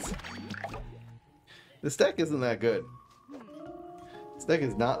 Congratulations. This deck isn't that good. This deck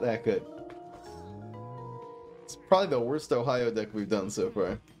is not that good. It's probably the worst Ohio deck we've done so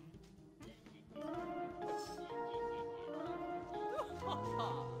far.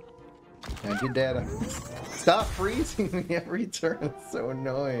 And good data. Stop freezing me every turn. It's so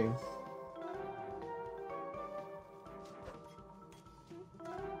annoying.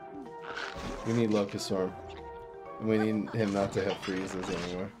 We need Locust Storm. And we need him not to have freezes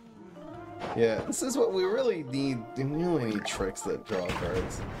anymore. Yeah, this is what we really need. We really need tricks that draw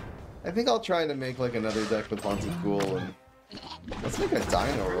cards. I think I'll try to make like another deck with Haunted Ghoul and let's make a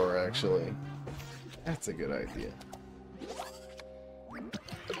Dino Roar actually. That's a good idea.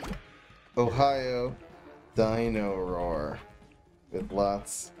 Ohio Dino Roar with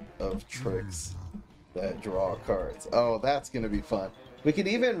lots of tricks that draw cards. Oh, that's gonna be fun. We could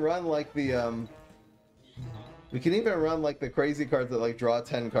even run like the crazy cards that like draw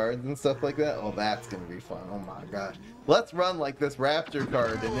 10 cards and stuff like that. Oh, that's gonna be fun. Oh my gosh. Let's run like this Raptor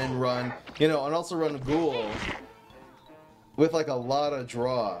card and then run, you know, and also run a Ghoul with like a lot of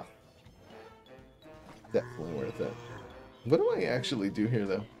draw. Definitely worth it. What do I actually do here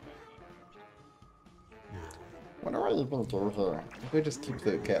though? What do I really do here? If I just keep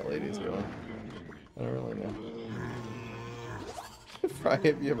the cat ladies going. I don't really know. Fry,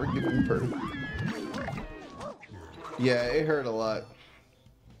 have you ever given birth? Yeah, it hurt a lot.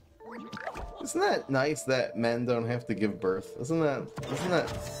 Isn't that nice that men don't have to give birth? Isn't that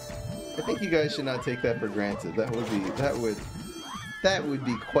I think you guys should not take that for granted. That would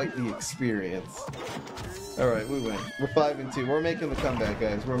be quite the experience. Alright, we win. We're 5-2. We're making the comeback,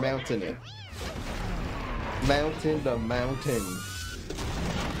 guys. We're mounting it. Mountain to mountain.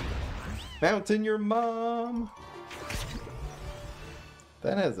 Mountain your mom!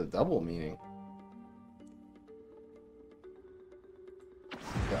 That has a double meaning.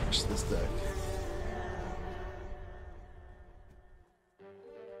 Gosh, this deck.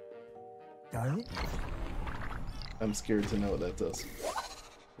 I'm scared to know what that does.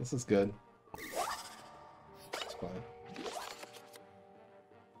 This is good. It's fine.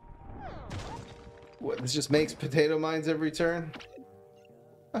 What, this just makes potato mines every turn?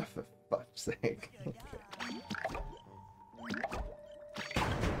 Oh, for fuck's sake. Okay.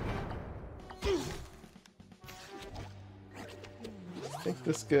 I think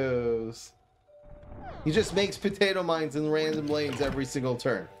this goes... He just makes potato mines in random lanes every single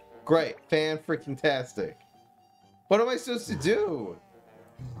turn. Great. Fan-freaking-tastic. What am I supposed to do?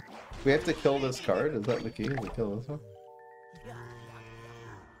 We have to kill this card? Is that the key? We kill this one?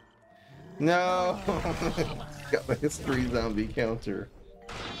 No! Got the history zombie counter.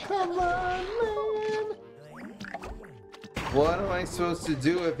 Come on, man! What am I supposed to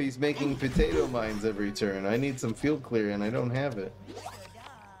do if he's making potato mines every turn? I need some field clear and I don't have it.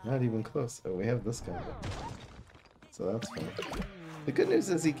 Not even close. Oh, we have this guy. So that's fine. The good news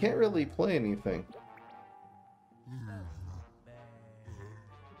is he can't really play anything.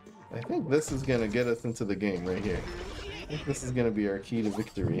 I think this is gonna get us into the game right here. I think this is gonna be our key to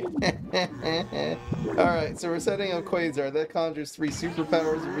victory. Alright, so we're setting up Quasar. That conjures 3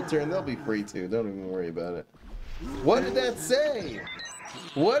 superpowers in return. They'll be free too. Don't even worry about it. What did that say?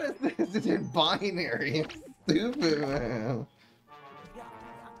 What is this? It's in binary. Stupid, man.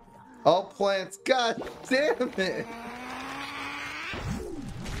 All plants. God damn it.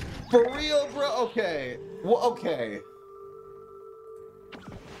 For real, bro? Okay. Well, okay.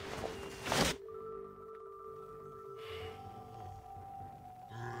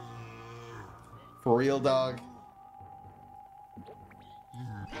 For real, dog?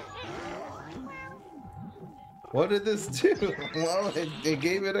 What did this do? Well, it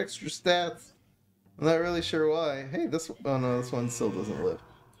gave it extra stats. I'm not really sure why. Hey, this... Oh no, this one still doesn't live.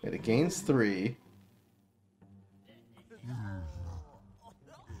 And it gains 3.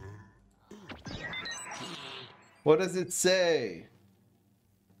 What does it say?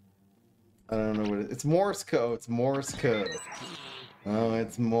 I don't know what it's Morse code. It's Morse code. Oh,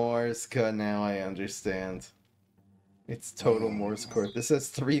 it's Morse code. Now I understand. It's total Morse code. This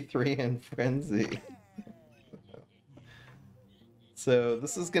says 3-3 and Frenzy. So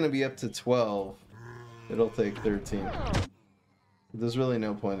this is going to be up to 12. It'll take 13. There's really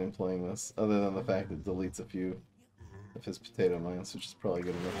no point in playing this, other than the fact it deletes a few of his potato mines, which is probably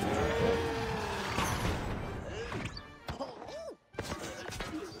good enough to play.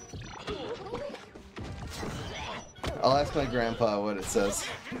 I'll ask my grandpa what it says.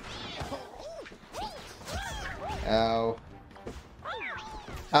 Ow.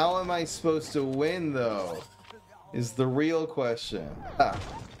 How am I supposed to win, though? Is the real question. Ah.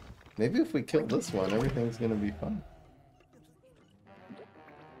 Maybe if we kill this one, everything's gonna be fun.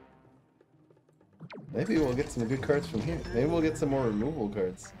 Maybe we'll get some good cards from here. Maybe we'll get some more removal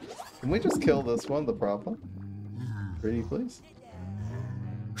cards. Can we just kill this one, the problem? Pretty please.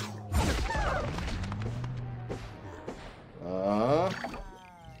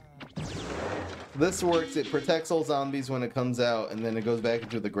 This works, it protects all zombies when it comes out, and then it goes back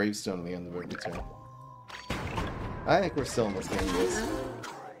into the gravestone at the end of every turn. I think we're still in this game, guys.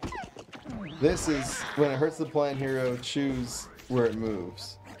 This is, when it hurts the plant hero, choose where it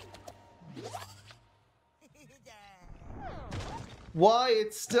moves. Why?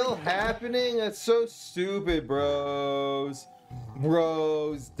 It's still happening? That's so stupid, bros.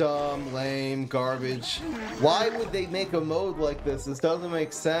 Bros, dumb, lame, garbage. Why would they make a mode like this? This doesn't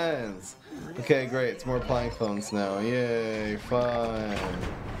make sense. Okay, great. It's more plank phones now. Yay, fun.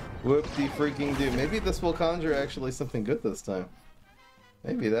 Whoop-de-freaking-do. Maybe this will conjure actually something good this time.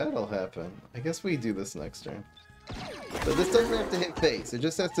 Maybe that'll happen. I guess we do this next turn. But this doesn't have to hit face. It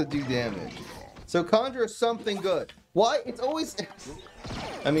just has to do damage. So conjure something good. Why? It's always...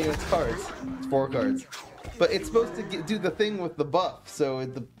 I mean, it's cards. It's 4 cards. But it's supposed to do the thing with the buff. So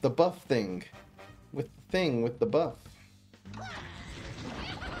the buff thing. With the thing with the buff.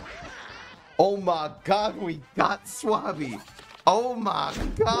 Oh my god, we got Swabby. Oh my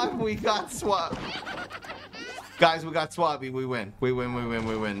god, we got Swabby. Guys, we got Swabby. We win. We win, we win,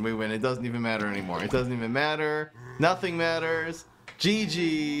 we win, we win. It doesn't even matter anymore. It doesn't even matter. Nothing matters.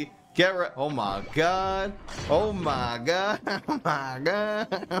 GG. Get right. Oh my god. Oh my god. Oh my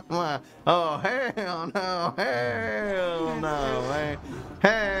god. Oh, my. Oh hell no. Hell no, man.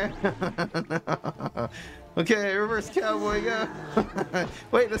 Hell. Okay, reverse cowboy go.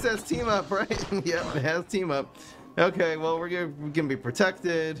 Wait, this has team up, right? Yep, it has team up. Okay, well we're gonna be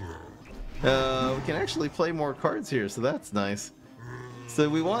protected. We can actually play more cards here, so that's nice. So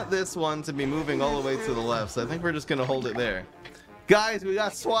we want this one to be moving all the way to the left, so I think we're just gonna hold it there. Guys, we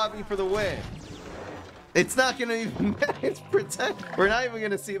got Swabby for the win. It's not gonna even matter. It's protect. We're not even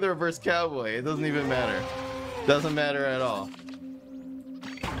gonna see the reverse cowboy. It doesn't even matter. Doesn't matter at all.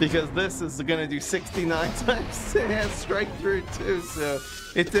 Because this is gonna do 69 times. It has strike through too, so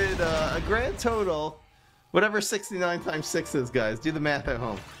it did a grand total. Whatever 69 times 6 is, guys. Do the math at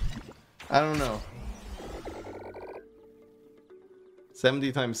home. I don't know.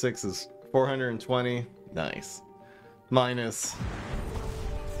 70 times 6 is 420. Nice. Minus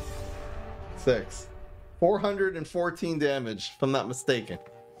 6. 414 damage, if I'm not mistaken.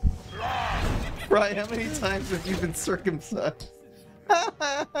 Right, how many times have you been circumcised?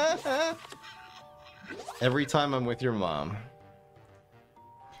 Every time I'm with your mom.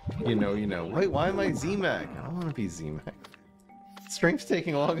 You know. Wait, why am I Z-Mac? I don't want to be Z-Mac. Stream's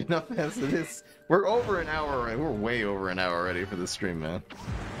taking long enough as it is. We're over an hour already. We're way over an hour already for this stream, man.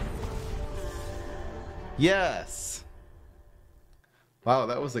 Yes! Wow,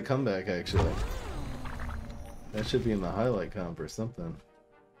 that was a comeback, actually. That should be in the highlight comp or something.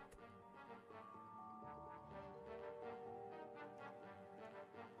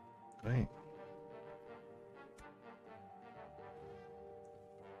 Wait.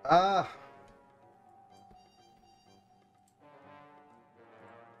 Ah!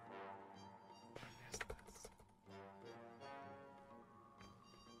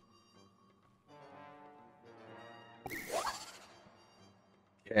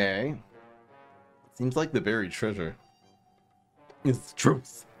 Okay. Seems like the buried treasure is the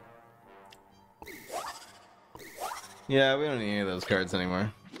truth. Yeah, we don't need any of those cards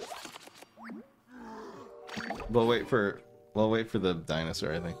anymore. We'll wait for the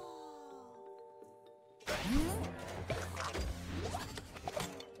dinosaur, I think.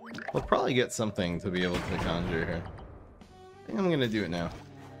 We'll probably get something to be able to conjure here. I think I'm gonna do it now.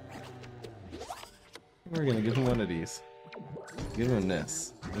 We're gonna give him one of these. Give him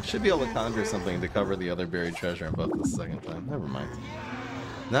this. We should be able to conjure something to cover the other buried treasure on both the second time. Never mind.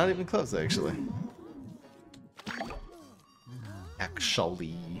 Not even close, actually.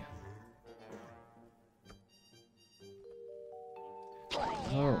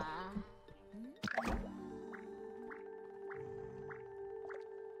 Oh.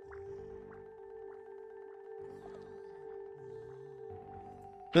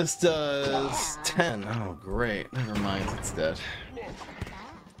 This does 10. Oh, great. Never mind, it's dead. It's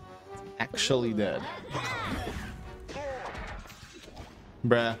actually dead.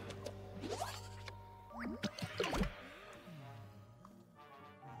 Bruh.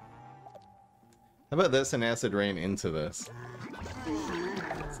 How about this and acid rain into this?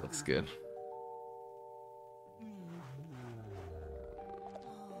 This looks good.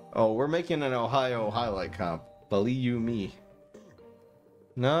 Oh, we're making an Ohio highlight comp. Believe you me.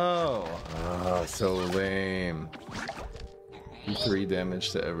 No. Oh, so lame. 3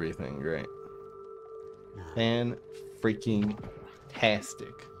 damage to everything. Great. Fan freaking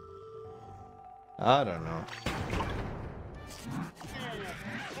tastic. I don't know.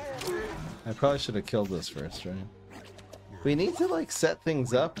 I probably should have killed this first, right? We need to like set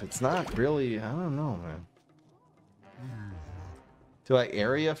things up. It's not really, I don't know, man. Do I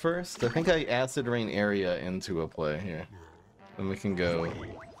area first? I think I acid rain area into a play here. Then we can go.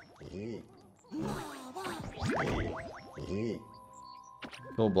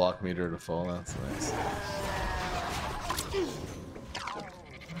 Full block meter to full, that's nice.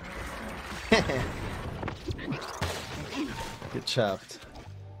 Get chopped.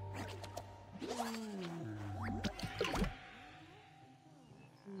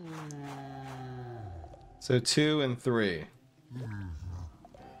 So 2 and 3.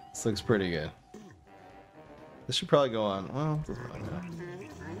 This looks pretty good. This should probably go on. Well,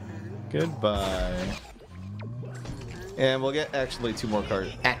 goodbye. And we'll get actually 2 more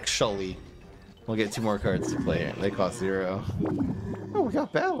cards. Actually, we'll get 2 more cards to play here. They cost 0. Oh, we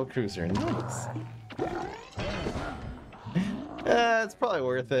got Battle Cruiser. Nice. It's probably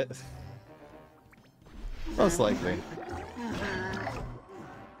worth it. Most likely.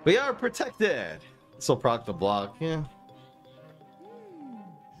 We are protected. This will proc the block. Yeah.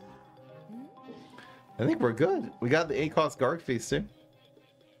 I think we're good. We got the ACOS Garg Feast too.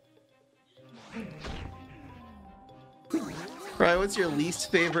 Right, what's your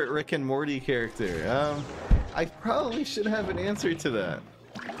least favorite Rick and Morty character? I probably should have an answer to that.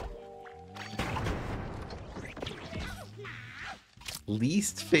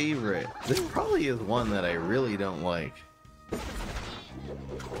 Least favorite. This probably is one that I really don't like.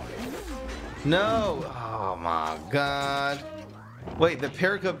 No! Oh my god. Wait, the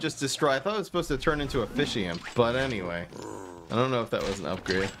Paracup just destroyed. I thought it was supposed to turn into a fishy imp, but anyway. I don't know if that was an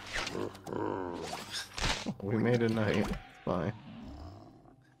upgrade. We made a knight. It's fine.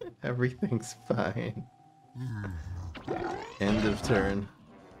 Everything's fine. End of turn.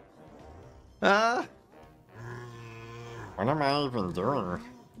 Ah! What am I even doing?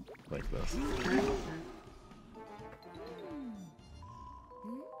 Like this.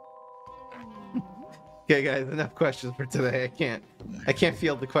 Okay, guys, enough questions for today. I can't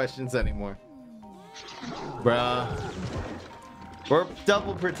field the questions anymore. Bruh. We're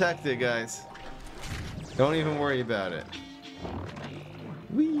double protected, guys. Don't even worry about it.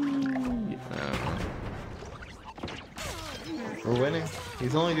 Whee! We're winning.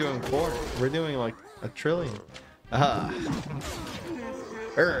 He's only doing 4. We're doing like a trillion. Ah.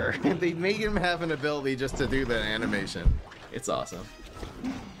 They made him have an ability just to do that animation. It's awesome.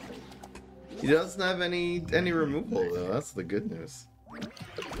 He doesn't have any removal though. That's the good news.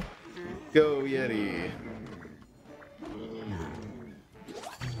 Go Yeti.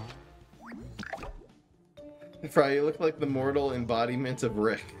 Fry, you look like the mortal embodiment of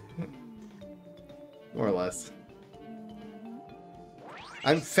Rick. More or less.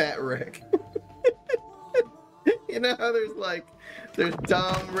 I'm Fat Rick. You know how there's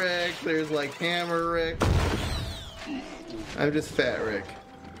Dom Rick, there's like Hammer Rick. I'm just Fat Rick.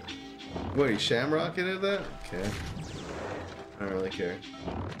 What, he shamrocketed that? Okay. I don't really care.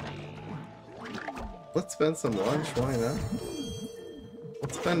 Let's spend some lunch, why not?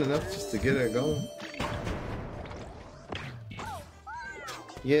 Let's spend enough just to get it going.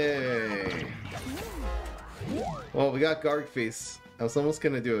 Yay! Well, we got Garg Feast. I was almost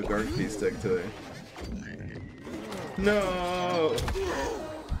gonna do a Garg Feast deck today. No!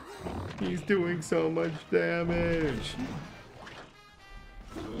 He's doing so much damage!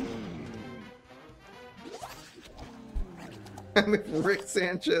 If Rick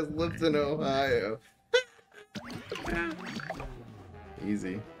Sanchez lives in Ohio.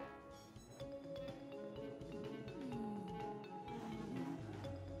 Easy.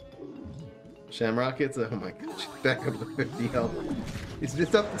 Shamrockets? Oh my gosh, back up to 50 health. He's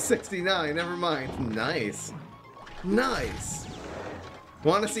just up to 69, never mind. Nice. Nice.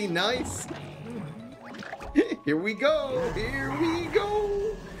 Wanna see nice? Here we go! Here we go!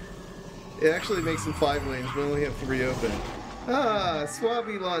 It actually makes them 5 lanes. We only have 3 open. Ah,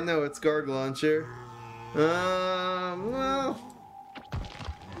 Swabby launch. No, it's guard launcher. Well,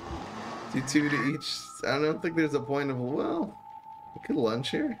 do 2 to each. I don't think there's a point of, well, we could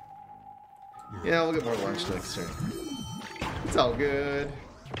lunch here. Yeah, we'll get more lunch next turn. It's all good.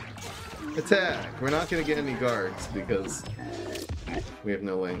 Attack. We're not going to get any guards because we have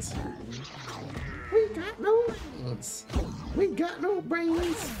no lanes. We got no lanes. We got no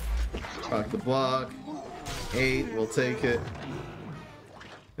brains. Rock the block. 8, we'll take it.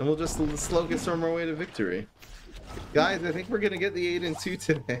 And we'll just slow storm our way to victory. Guys, I think we're going to get the 8 and 2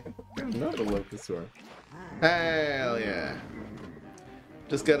 today. Another Locusaur. Hell yeah.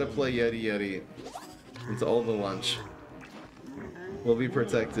 Just got to play Yeti Yeti. It's all the lunch. We'll be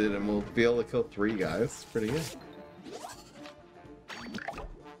protected and we'll be able to kill 3 guys. Pretty good.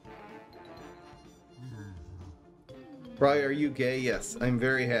 Bri, are you gay? Yes, I'm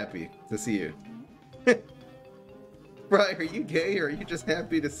very happy to see you. Bri, are you gay or are you just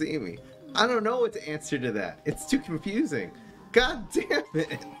happy to see me? I don't know what to answer to that. It's too confusing. God damn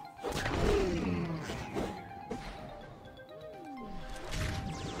it.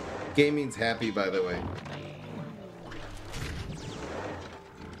 Gay means happy, by the way.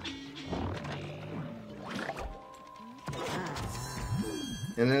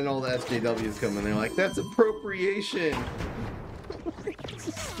 And then all the SJWs come and they're like, that's appropriation!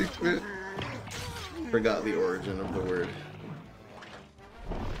 Stupid. Forgot the origin of the word.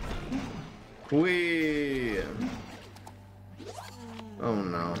 Whee! Oh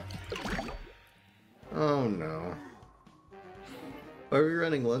no. Oh no. Are we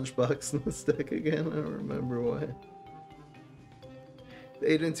running Lunchbox in this deck again? I don't remember why.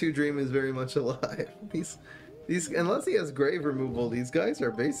 The 8 and 2 Dream is very much alive. These, unless he has grave removal, these guys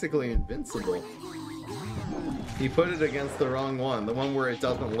are basically invincible. He put it against the wrong one, the one where it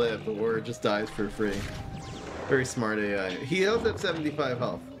doesn't live, but where it just dies for free. Very smart AI. He does have 75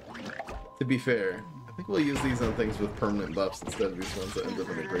 health, to be fair. I think we'll use these on things with permanent buffs instead of these ones that end up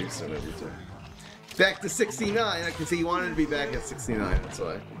in a gravestone every turn. Back to 69! I can see he wanted to be back at 69, that's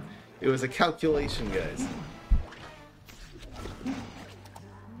why. It was a calculation, guys.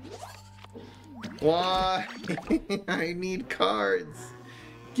 Why? I need cards.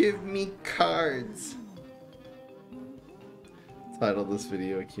 Give me cards. Title this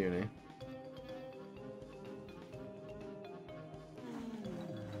video a Q&A.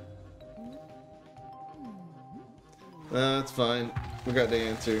 That's fine. We got the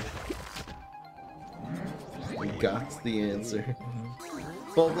answer. We got the answer.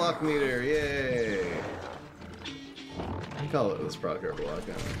 Full block meter, yay! I call it this proc block,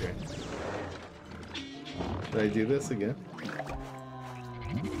 I don't care. Should I do this again?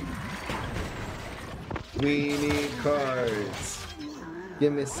 We need cards.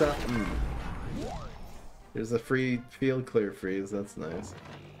 Give me something. There's a free field clear freeze, that's nice.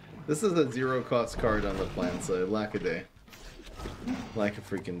 This is a 0 cost card on the plan side. Lack a day. Lack a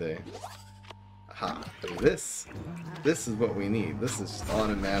freaking day. Aha. This is what we need. This is just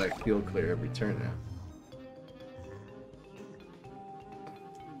automatic field clear every turn now.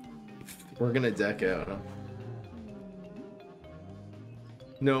 We're gonna deck out, huh?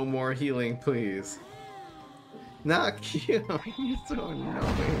 No more healing, please. Not cute. You're so annoying.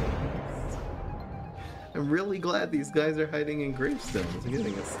 I'm really glad these guys are hiding in gravestones. They're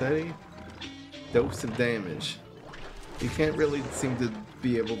getting a steady dose of damage. You can't really seem to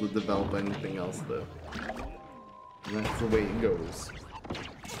be able to develop anything else, though. And that's the way it goes.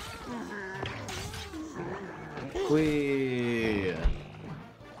 Whee!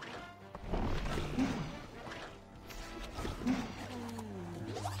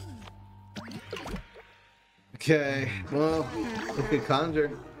 Okay, well, we could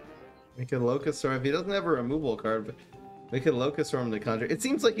Conjure. We could Locusaur. If he doesn't have a removal card, but we could Locusaur him to Conjure. It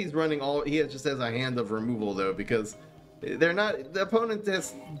seems like he's running all... He just has a hand of removal, though, because they're not... The opponent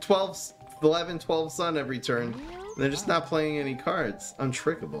has 11, 12 Sun every turn. And they're just not playing any cards.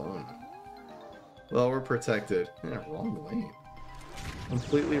 Untrickable. Well, we're protected. Yeah, wrong lane.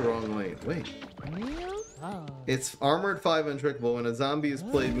 Completely wrong lane. Wait. It's armored 5 untrickable. When a zombie is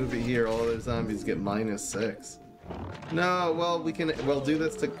played, move it here. All other zombies get -6. No, well, we'll do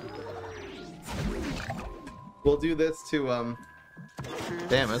this to... We'll do this to,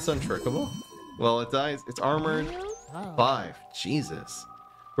 Damn, it's untrickable. Well, it dies. It's armored 5. Jesus.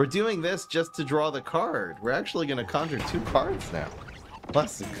 We're doing this just to draw the card. We're actually going to conjure 2 cards now.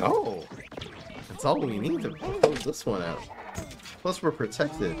 Let's go. That's all we need to close this one out. Plus, we're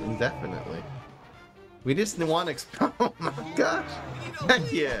protected indefinitely. We just want to... Oh my gosh!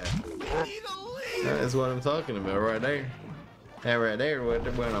 Heck yeah! That is what I'm talking about right there. Right there,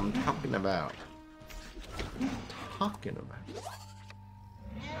 what I'm talking about.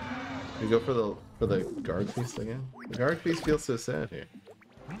 We go for the guard feast again. The guard feast feels so sad here.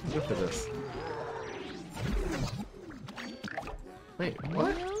 Go for this. Wait,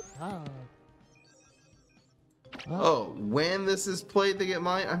 what? Oh, when this is played they get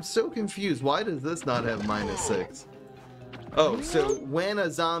mine? I'm so confused. Why does this not have -6? Oh, so when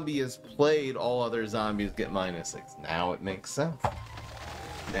a zombie is played, all other zombies get -6. Now it makes sense.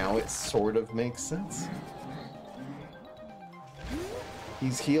 Now it sort of makes sense.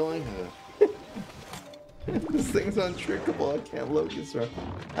 He's healing her. This thing's untrickable. I can't locus her.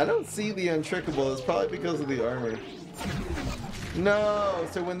 I don't see the untrickable. It's probably because of the armor. No!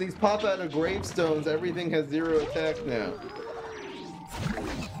 So when these pop out of gravestones, everything has 0 attack now.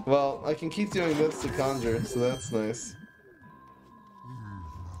 Well, I can keep doing this to conjure, so that's nice.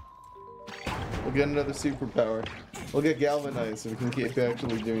 We'll get another superpower. We'll get galvanized so we can keep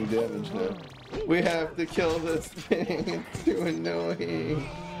actually doing damage now. We have to kill this thing. It's too annoying.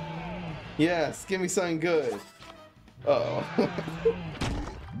 Yes, give me something good. Uh oh.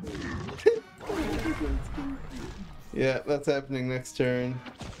 Yeah, that's happening next turn.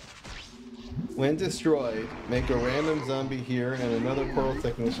 When destroyed, make a random zombie here and another portal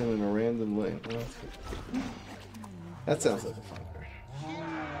technician in a random lane. Oh, that's good. That sounds like a fun card.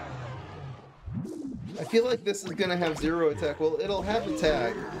 I feel like this is gonna have 0 attack. Well, it'll have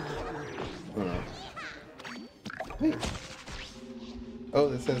attack. Oh. Wait. Oh,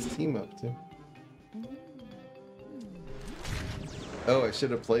 this has team up too. Oh, I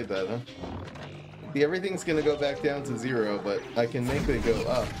should have played that, huh? See, everything's gonna go back down to 0, but I can make it go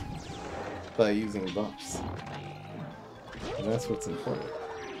up by using buffs. And that's what's important.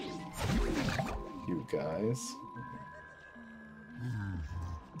 You guys.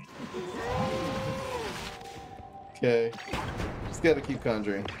 Okay. Just gotta keep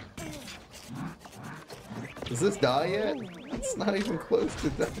conjuring. Does this die yet? It's not even close to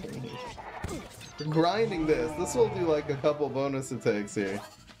dying. We're grinding this. This will do like a couple bonus attacks here.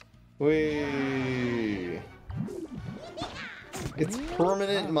 Whee! It's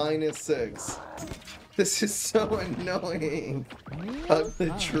permanent -6. This is so annoying. Hug the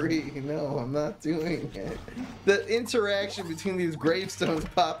tree. No, I'm not doing it. The interaction between these gravestones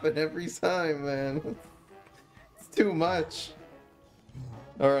popping every time, man. It's too much.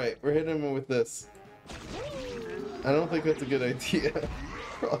 Alright, we're hitting him with this. I don't think that's a good idea.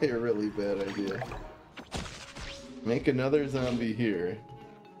 Probably a really bad idea. Make another zombie here.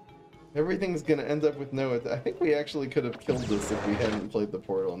 Everything's gonna end up with no attack. I think we actually could have killed this if we hadn't played the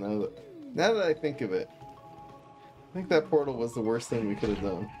portal. Now that I think of it. I think that portal was the worst thing we could have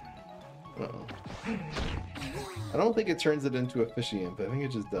done. Uh-oh. I don't think it turns it into a fishy imp. I think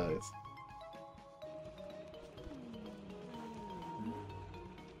it just dies.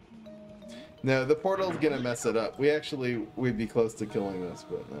 No, the portal's gonna mess it up. We'd be close to killing this,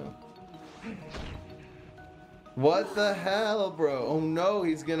 but no. What the hell, bro? Oh no,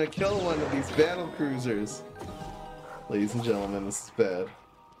 he's gonna kill one of these battle cruisers. Ladies and gentlemen, this is bad.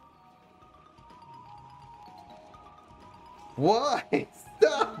 Why?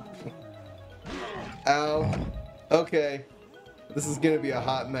 Stop! Ow. Okay. This is gonna be a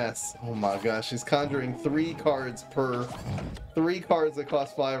hot mess. Oh my gosh, he's conjuring 3 cards per... 3 cards that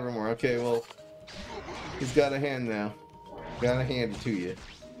cost 5 or more. Okay, well... He's got a hand now. Gotta hand it to you.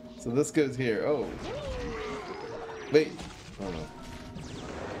 So this goes here. Oh. Wait. Oh no.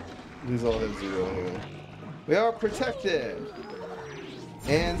 These all have 0 anyway. We are protected!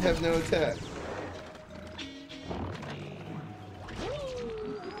 And have no attack.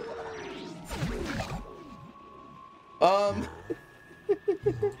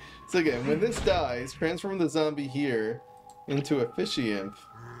 So again, when this dies, transform the zombie here into a fishy imp.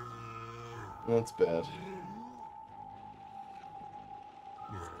 That's bad.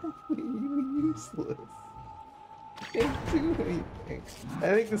 Completely useless. Can't do anything.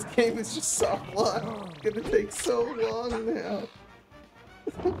 I think this game is just soft lock. It's gonna take so long now.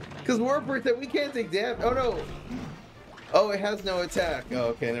 Because we're protected, we can't take damage. Oh no! Oh, it has no attack. Oh,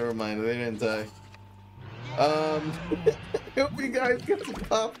 okay, never mind. They didn't die. Hope you guys get some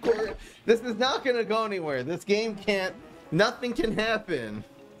popcorn. This is not gonna go anywhere. This game can't. Nothing can happen.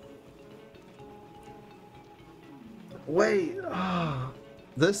 Wait.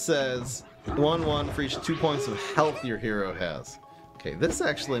 This says 1/1 for each 2 points of health your hero has. Okay, this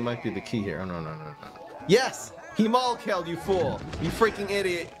actually might be the key here. Oh, no. Yes! He molly-killed, you fool! You freaking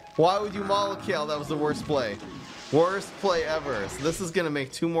idiot! Why would you molly-kill? That was the worst play. Worst play ever. So this is gonna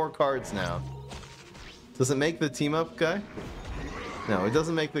make 2 more cards now. Does it make the team up guy? No, it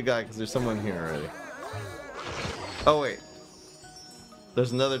doesn't make the guy because there's someone here already. Oh wait.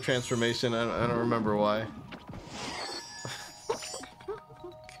 There's another transformation. I don't remember why.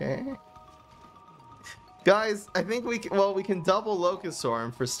 Okay. Guys, I think we can, well, we can double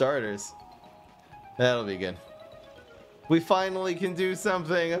Locustorm for starters. That'll be good. We finally can do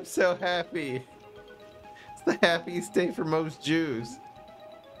something. I'm so happy. It's the happiest day for most Jews.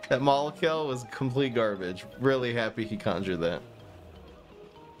 That Molecule was complete garbage. Really happy he conjured that.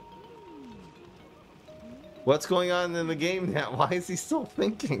 What's going on in the game now? Why is he still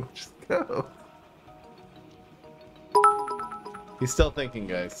thinking? Just go. He's still thinking,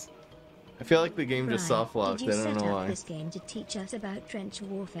 guys. I feel like the game just soft locked. I don't know why. This game to teach us about trench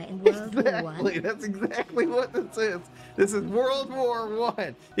warfare in World War I. Exactly. That's exactly what this is. This is World War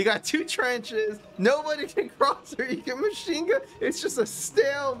I. You got two trenches. Nobody can cross or you can machine gun. It's just a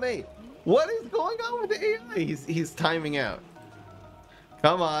stalemate. What is going on with the AI? He's timing out.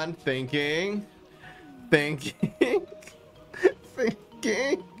 Come on, thinking. Thinking.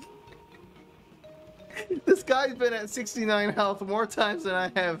 Thinking. This guy's been at 69 health more times than I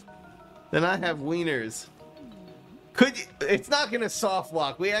have wieners. It's not gonna soft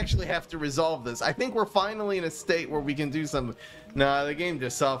lock. We actually have to resolve this. I think we're finally in a state where we can do something. Nah, the game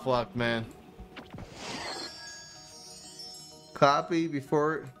just soft locked, man. Copy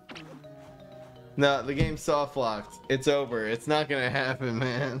before. No, the game soft locked. It's over. It's not gonna happen,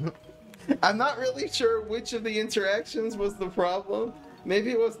 man. I'm not really sure which of the interactions was the problem.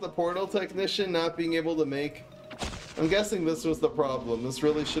 Maybe it was the portal technician not being able to make. I'm guessing this was the problem. This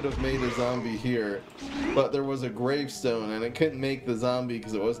really should have made a zombie here. But there was a gravestone and it couldn't make the zombie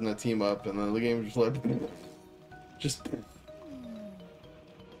because it wasn't a team up, and then the game just like just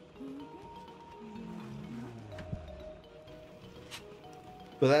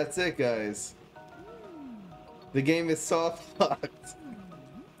But that's it, guys. The game is soft locked.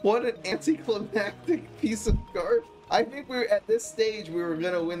 What an anticlimactic piece of garbage. I think we were at this stage we were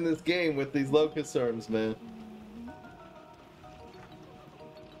gonna win this game with these locust arms, man.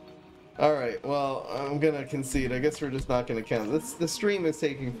 Alright, well, I'm gonna concede. I guess we're just not gonna count. The stream is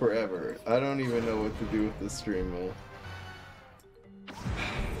taking forever. I don't even know what to do with this stream, man.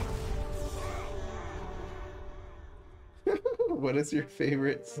 What is your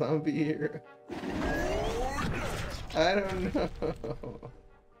favorite zombie hero? I don't know.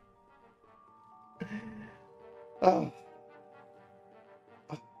 Oh.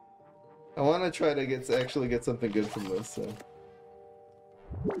 I want to try to actually get something good from this, so.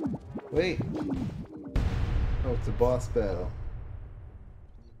 Wait. Oh, it's a boss battle.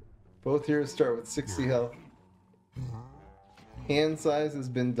 Both heroes start with 60 health. Hand size has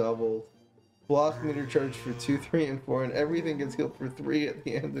been doubled. Block meter charge for 2, 3, and 4, and everything gets healed for 3 at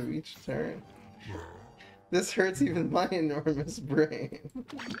the end of each turn. This hurts even my enormous brain.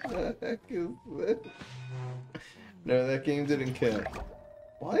 What the heck is this? No, that game didn't count.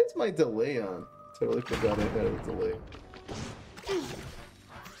 Why is my delay on? Totally forgot I had a delay.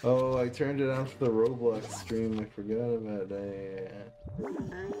 Oh, I turned it on for the Roblox stream. I forgot about that.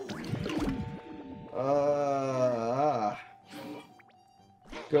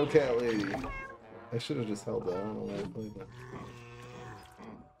 Go cat lady. I should have just held that. I don't know why I played that.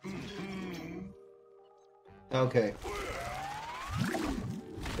 Okay. I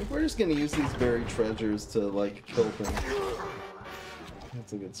think we're just gonna use these buried treasures to, like, kill things.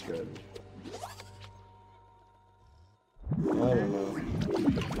 That's a good strategy. I don't know.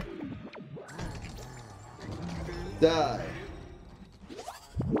 Die.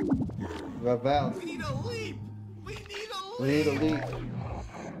 Vaval. We need a leap! We need a leap! We need a leap.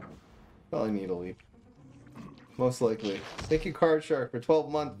 Probably need a leap. Most likely. Thank you, Card Shark, for 12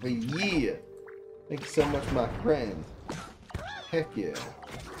 months for yeah. Thank you so much, my friend. Heck yeah.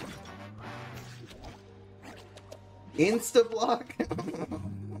 Insta-block?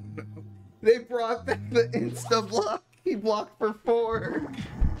 They brought back the insta-block. He blocked for 4.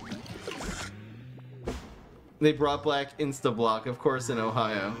 They brought back insta-block, of course, in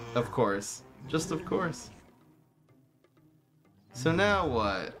Ohio. Of course. Just of course. So now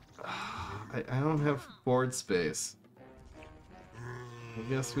what? I don't have board space. I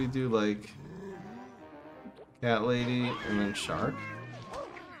guess we do, like, cat lady and then shark.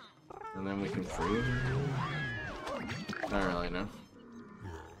 And then we can freeze. I don't really know.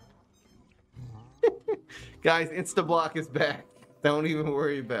 Guys, insta-block is back. Don't even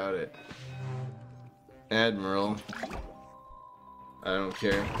worry about it. Admiral. I don't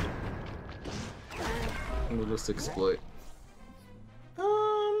care. We'll just exploit.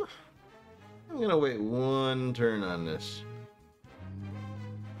 I'm gonna wait 1 turn on this.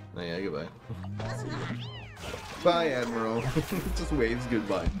 Oh yeah, goodbye. Bye, Admiral. Just waves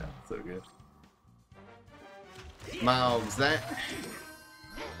goodbye now. So good. Maugs that.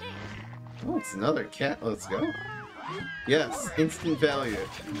 Oh, it's another cat. Let's go. Yes, instant value.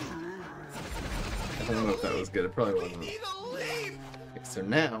 I don't know if that was good. It probably wasn't. Need a leap. Okay, so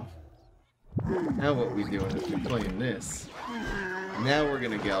now what we doing is we playing this. Now we're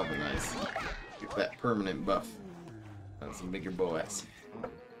gonna galvanize. Get that permanent buff on some bigger boys.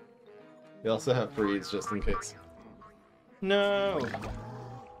 We also have freeze just in case. No.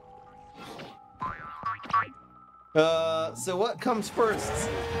 So what comes first?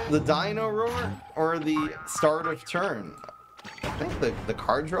 The Dino Roar or the start of turn? I think the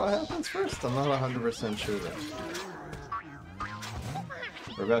card draw happens first? I'm not 100% sure though.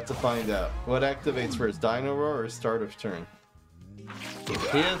 We're about to find out. What activates first, Dino Roar or start of turn?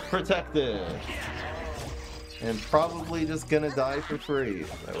 He is protected! And probably just gonna die for free.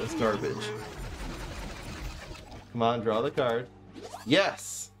 That was garbage. Come on, draw the card.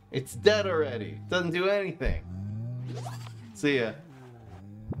 Yes! It's dead already. Doesn't do anything. See ya.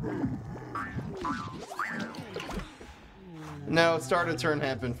 No, start a turn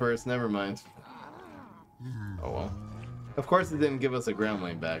happened first. Never mind. Oh well. Of course it didn't give us a ground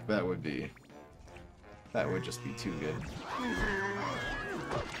lane back. That would just be too good.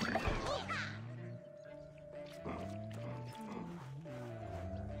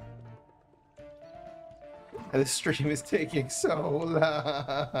 This stream is taking so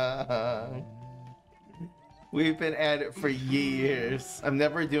long. We've been at it for years. I'm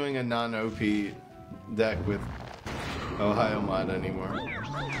never doing a non-OP deck with Ohio Mod anymore.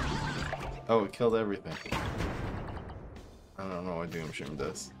 Oh, it killed everything. I don't know what Doomshroom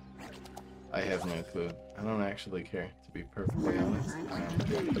does. I have no clue. I don't actually care, to be perfectly honest.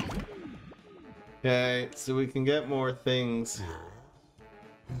 Okay, so we can get more things.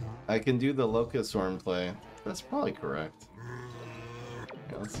 I can do the Locust Worm play. That's probably correct.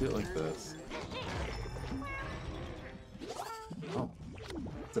 Yeah, let's do it like this. Oh,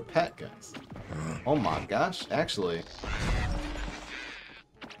 it's a pet, guys. Oh my gosh, actually.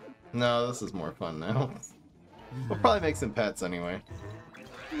 No, this is more fun now. We'll probably make some pets anyway.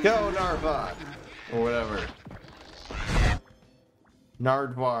 Go, Narvad! Or whatever.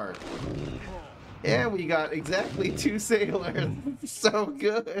 Nardvar. Yeah, we got exactly 2 sailors. So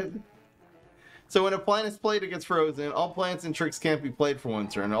good. So when a plant is played, it gets frozen. All plants and tricks can't be played for 1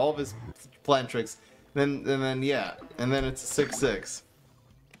 turn. All of his plant tricks. And then yeah. And then it's a 6/6.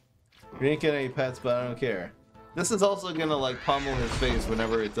 We didn't get any pets, but I don't care. This is also gonna like pummel his face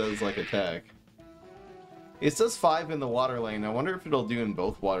whenever it does like attack. It says 5 in the water lane. I wonder if it'll do in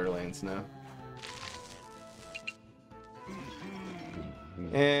both water lanes now.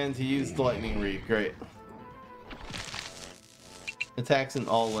 And he used Lightning Reed. Great. Attacks in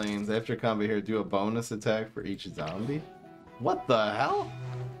all lanes. After combat here, do a bonus attack for each zombie. What the hell?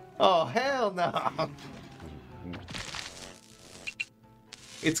 Oh, hell no!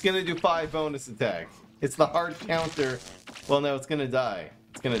 It's gonna do 5 bonus attacks. It's the hard counter. Well, no, it's gonna die.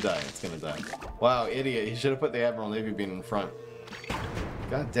 It's gonna die. It's gonna die. Wow, idiot. He should have put the Admiral Navy Beam in front.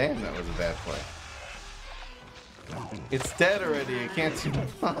 God damn, that was a bad play. It's dead already. It can't do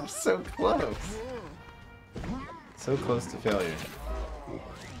I'm so close. So close to failure.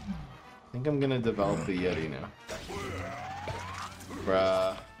 I think I'm gonna develop the Yeti now.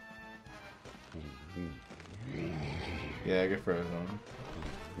 Bruh. Yeah, I get frozen.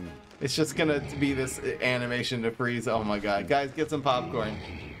 It's just gonna be this animation to freeze. Oh my god. Guys, get some popcorn.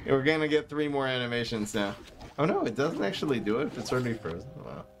 We're gonna get 3 more animations now. Oh no, it doesn't actually do it if it's already frozen.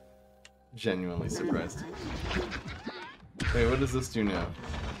 Wow. Genuinely surprised. Wait, what does this do now?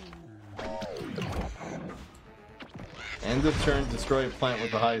 End of turn, destroy a plant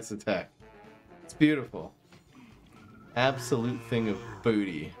with the highest attack. It's beautiful. Absolute thing of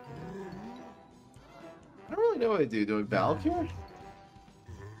booty. I don't really know what I do. Do I Valkyrie?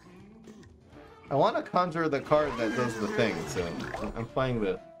 I want to conjure the card that does the thing, so I'm playing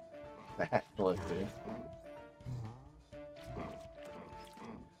the Hat Collector.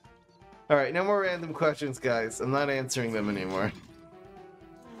 Alright, no more random questions, guys. I'm not answering them anymore.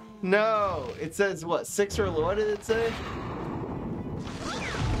 No! It says, what, 6 or what did it say?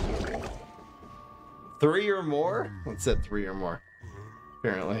 3 or more? It said 3 or more,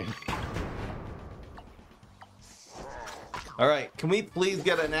 apparently. Alright, can we please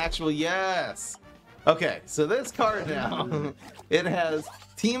get an actual yes? Okay, so this card now, it has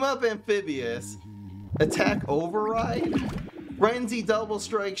Team Up Amphibious, Attack Override, Frenzy Double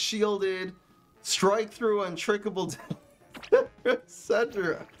Strike Shielded, Strike Through Untrickable,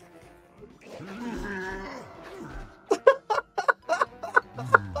 etc.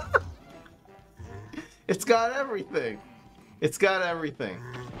 It's got everything. It's got everything.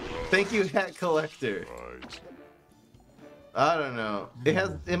 Thank you, Hat Collector. I don't know.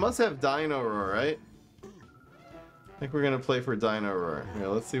 It must have Dino Roar, right? I think we're gonna play for Dino Roar. Yeah,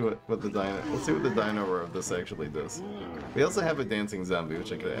 let's see what the Dino Roar of this actually does. We also have a dancing zombie,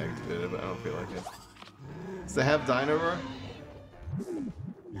 which I could have activated, but I don't feel like it. Does it have Dino Roar?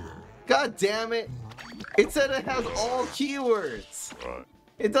 God damn it! It said it has all keywords!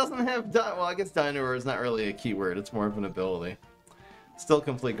 It doesn't have well, I guess Dino Roar is not really a keyword, it's more of an ability. Still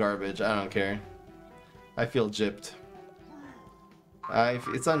complete garbage, I don't care. I feel gypped.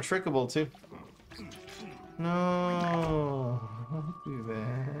 It's untrickable too. No, don't do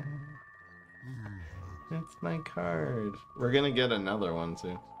that. That's my card. We're gonna get another one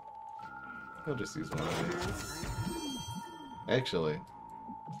too. I'll just use one of these. Actually,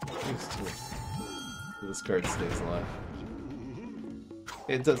 use two. So this card stays alive.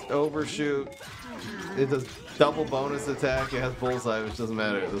 It does overshoot. It does double bonus attack. It has bullseye, which doesn't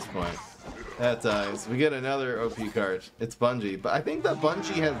matter at this point. That dies. We get another OP card. It's Bungie, but I think that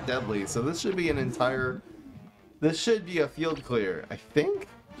Bungie has deadly, so this should be an entire. This should be a field clear, I think?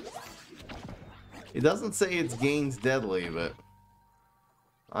 It doesn't say it's gains deadly, but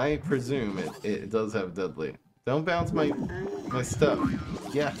I presume it does have deadly. Don't bounce my stuff.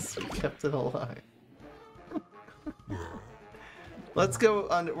 Yes, we kept it alive. Let's go,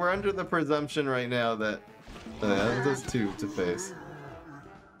 we're under the presumption right now that there's two to face.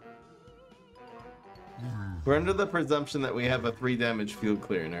 We're under the presumption that we have a 3 damage field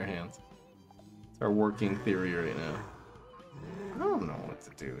clear in our hands. Our working theory right now. I don't know what to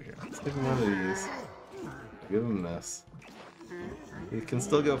do here. Let's give him one of these. Give him this. He can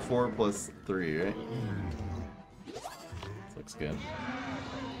still go 4 plus 3, right? This looks good.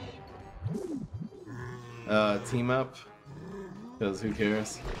 Team up. Because who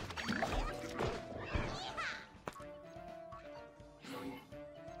cares?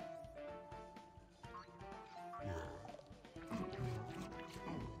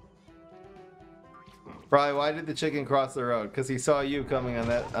 Probably, why did the chicken cross the road? Because he saw you coming on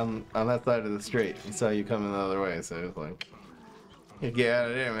that side of the street. He saw you coming the other way, so he was like, "You get out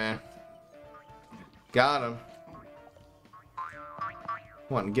of there, man." Got him.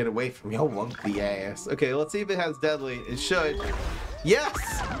 Want to get away from your monkey ass. Okay, let's see if it has deadly. It should. Yes!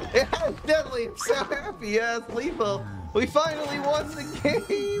 It has deadly! I'm so happy. Yes, lethal. We finally won the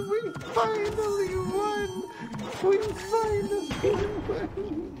game! We finally won! We finally won!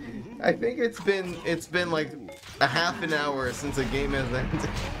 I think it's been like a half an hour since a game has ended.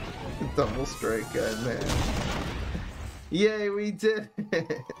 Double strike, god man. Yay, we did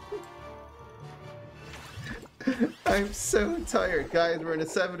it! I'm so tired, guys. We're in a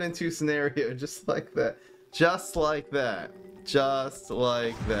 7-2 scenario, just like that. Just like that. Just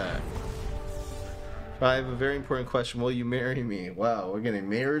like that. I have a very important question. Will you marry me? Wow, we're getting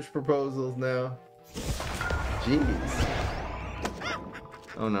marriage proposals now. Jeez.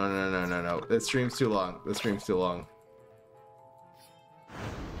 Oh no. This stream's too long. This stream's too long.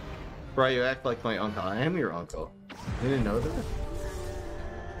 Bro, you act like my uncle. I am your uncle. You didn't know that?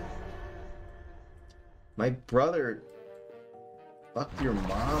 My brother fucked your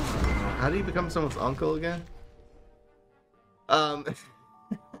mom? How do you become someone's uncle again? I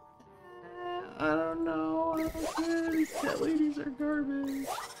don't know. These cat ladies are garbage.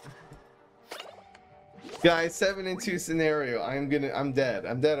 Guys, 7-2 scenario. I'm dead.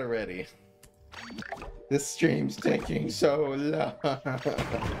 I'm dead already. This stream's taking so long.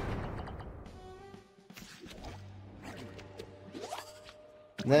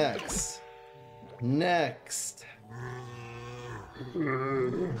 Next.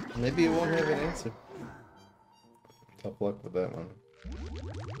 Maybe it won't have an answer. Tough luck with that one.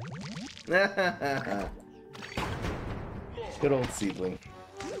 Good old seedling.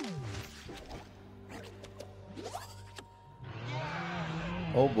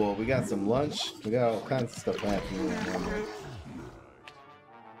 Oh boy, we got some lunch. We got all kinds of stuff happening.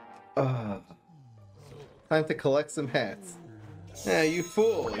 Time to collect some hats. Yeah, you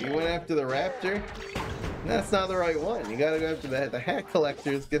fool. You went after the raptor? That's not the right one. You gotta go after the hat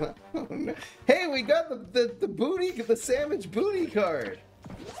collectors. Hey, we got the booty, the Sandwich booty card.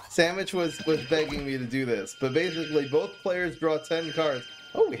 Sandwich was begging me to do this, but basically both players draw 10 cards.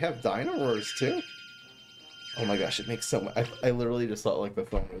 Oh, we have Dino Roars too. Oh my gosh, it makes so much. I literally just thought like the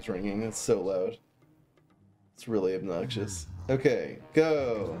phone was ringing. It's so loud. It's really obnoxious. Okay,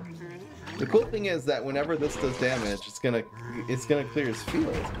 go. The cool thing is that whenever this does damage, it's gonna clear his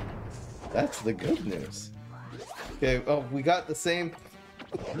field. That's the good news. Okay, oh, we got the same.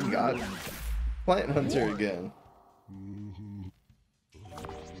 We got Plant Hunter again.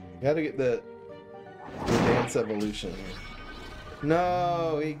 Gotta get the Dance Evolution.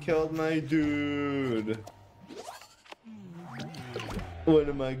 No, he killed my dude. What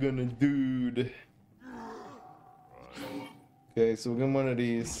am I gonna do? Okay, so we'll give him one of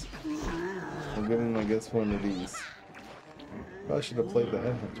these. We'll give him, I guess, one of these. Probably should have played the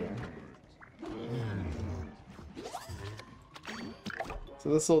headhunter. So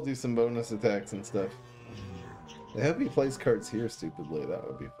this will do some bonus attacks and stuff. I hope he plays cards here stupidly. That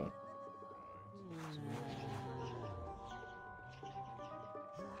would be fun.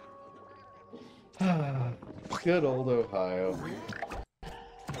 Good old Ohio.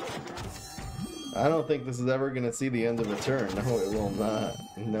 I don't think this is ever going to see the end of a turn. No, it will not.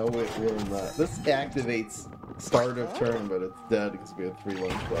 No, it will not. This activates start of turn, but it's dead because we had 3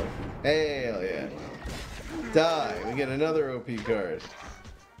 lunchboxes. Hell yeah. Die. We get another OP card.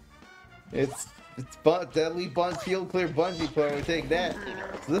 It's deadly field clear bungee player. We take that.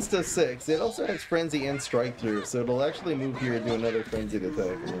 So this does 6. It also has frenzy and strike through, so it'll actually move here and do another frenzied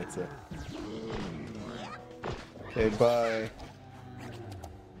attack. And that's it. Okay, bye.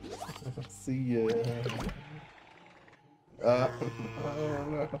 See ya. I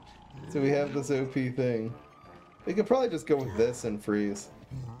don't know. So we have this OP thing. We could probably just go with this and freeze.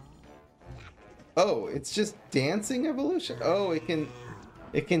 Oh, it's just dancing evolution? Oh, it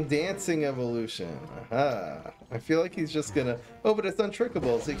can dancing evolution. Aha. I feel like he's just gonna... Oh, but it's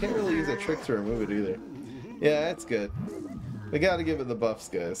untrickable, so you can't really use a trick to remove it either. Yeah, that's good. We gotta give it the buffs,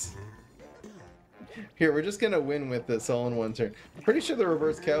 guys. Here, we're just gonna win with this all in one turn. I'm pretty sure the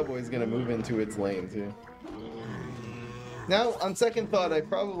reverse cowboy is gonna move into its lane, too. Now, on second thought, I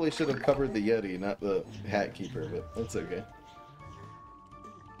probably should have covered the Yeti, not the Hat Keeper, but that's okay.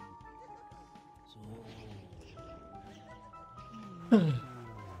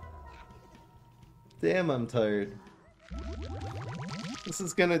 Damn, I'm tired. This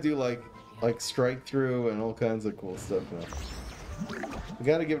is gonna do like strike through and all kinds of cool stuff now. We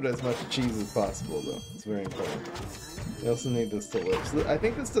gotta give it as much cheese as possible though. It's very important. We also need this to live. So I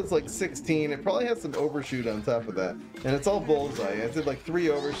think this does like 16. It probably has some overshoot on top of that. And it's all bullseye. It did like 3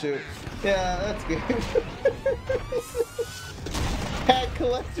 overshoot. Yeah, that's good. Hat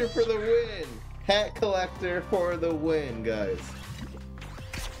collector for the win! Hat collector for the win, guys.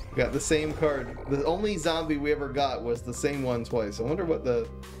 We got the same card. The only zombie we ever got was the same one twice. I wonder what the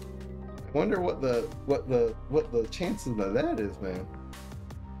chances of that is, man.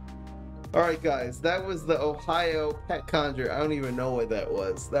 Alright guys, that was the Ohio Pet Conjure. I don't even know what that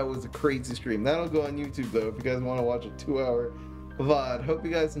was. That was a crazy stream. That'll go on YouTube though if you guys want to watch a 2-hour VOD. Hope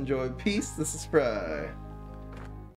you guys enjoyed. Peace, this is Fry.